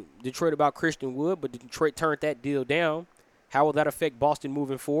talking to Detroit about Christian Wood, but Detroit turned that deal down. How will that affect Boston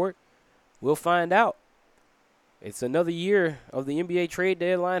moving forward? We'll find out. It's another year of the NBA trade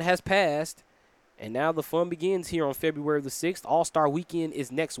deadline has passed, and now the fun begins here on February the 6th. All-Star Weekend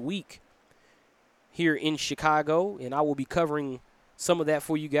is next week here in Chicago, and I will be covering some of that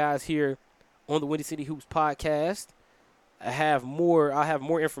for you guys here on the Windy City Hoops podcast. I'll have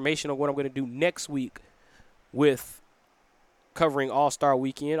more information on what I'm going to do next week with covering All-Star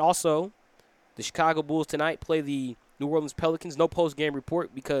Weekend. Also, the Chicago Bulls tonight play the New Orleans Pelicans. No post-game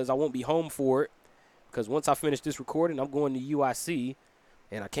report because I won't be home for it. Because once I finish this recording, I'm going to UIC,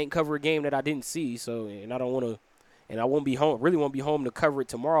 and I can't cover a game that I didn't see. And I don't want to, and I won't be home. Really won't be home to cover it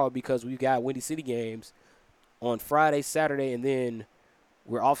tomorrow because we've got Windy City games on Friday, Saturday, and then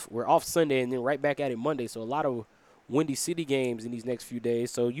we're off Sunday, and then right back at it Monday. So a lot of Windy City games in these next few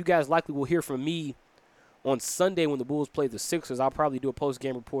days. So you guys likely will hear from me on Sunday when the Bulls play the Sixers. I'll probably do a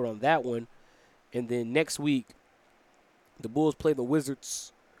post-game report on that one, and then next week the Bulls play the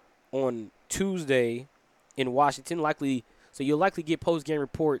Wizards on Tuesday in Washington. So you'll likely get post-game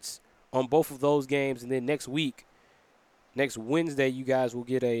reports on both of those games, and then next Wednesday, you guys will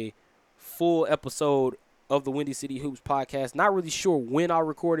get a full episode of the Windy City Hoops podcast. Not really sure when I'll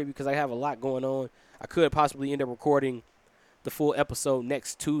record it because I have a lot going on. I could possibly end up recording the full episode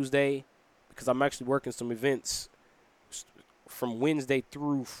next Tuesday because I'm actually working some events from Wednesday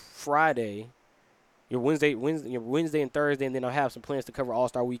through Friday. Wednesday and Thursday, and then I'll have some plans to cover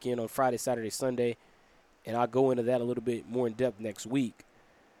All-Star Weekend on Friday, Saturday, Sunday, and I'll go into that a little bit more in depth next week.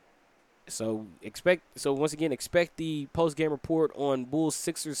 So once again, expect the post-game report on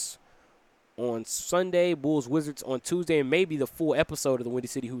Bulls-Sixers on Sunday, Bulls-Wizards on Tuesday, and maybe the full episode of the Windy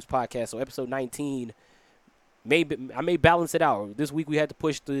City Hoops podcast. So episode 19, I may balance it out. This week we had to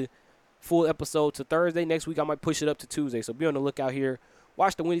push the full episode to Thursday. Next week I might push it up to Tuesday. So be on the lookout here.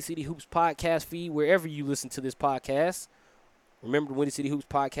 Watch the Windy City Hoops podcast feed wherever you listen to this podcast. Remember, the Windy City Hoops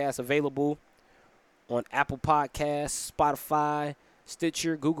podcast available on Apple Podcasts, Spotify,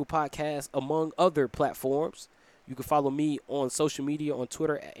 Stitcher, Google Podcasts, among other platforms. You can follow me on social media on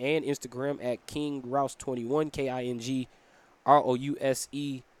Twitter and Instagram at KingRouse21,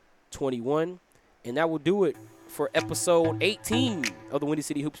 KingRouse 21. And that will do it for episode 18 of the Windy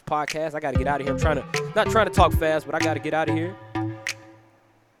City Hoops podcast. I got to get out of here. I'm not trying to talk fast, but I got to get out of here.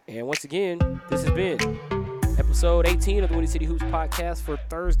 And once again, this has been episode 18 of the Windy City Hoops podcast for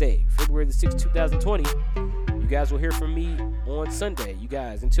Thursday, February the 6th, 2020. You guys will hear from me on Sunday. You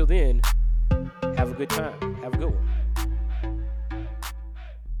guys, until then, have a good time. Have a good one.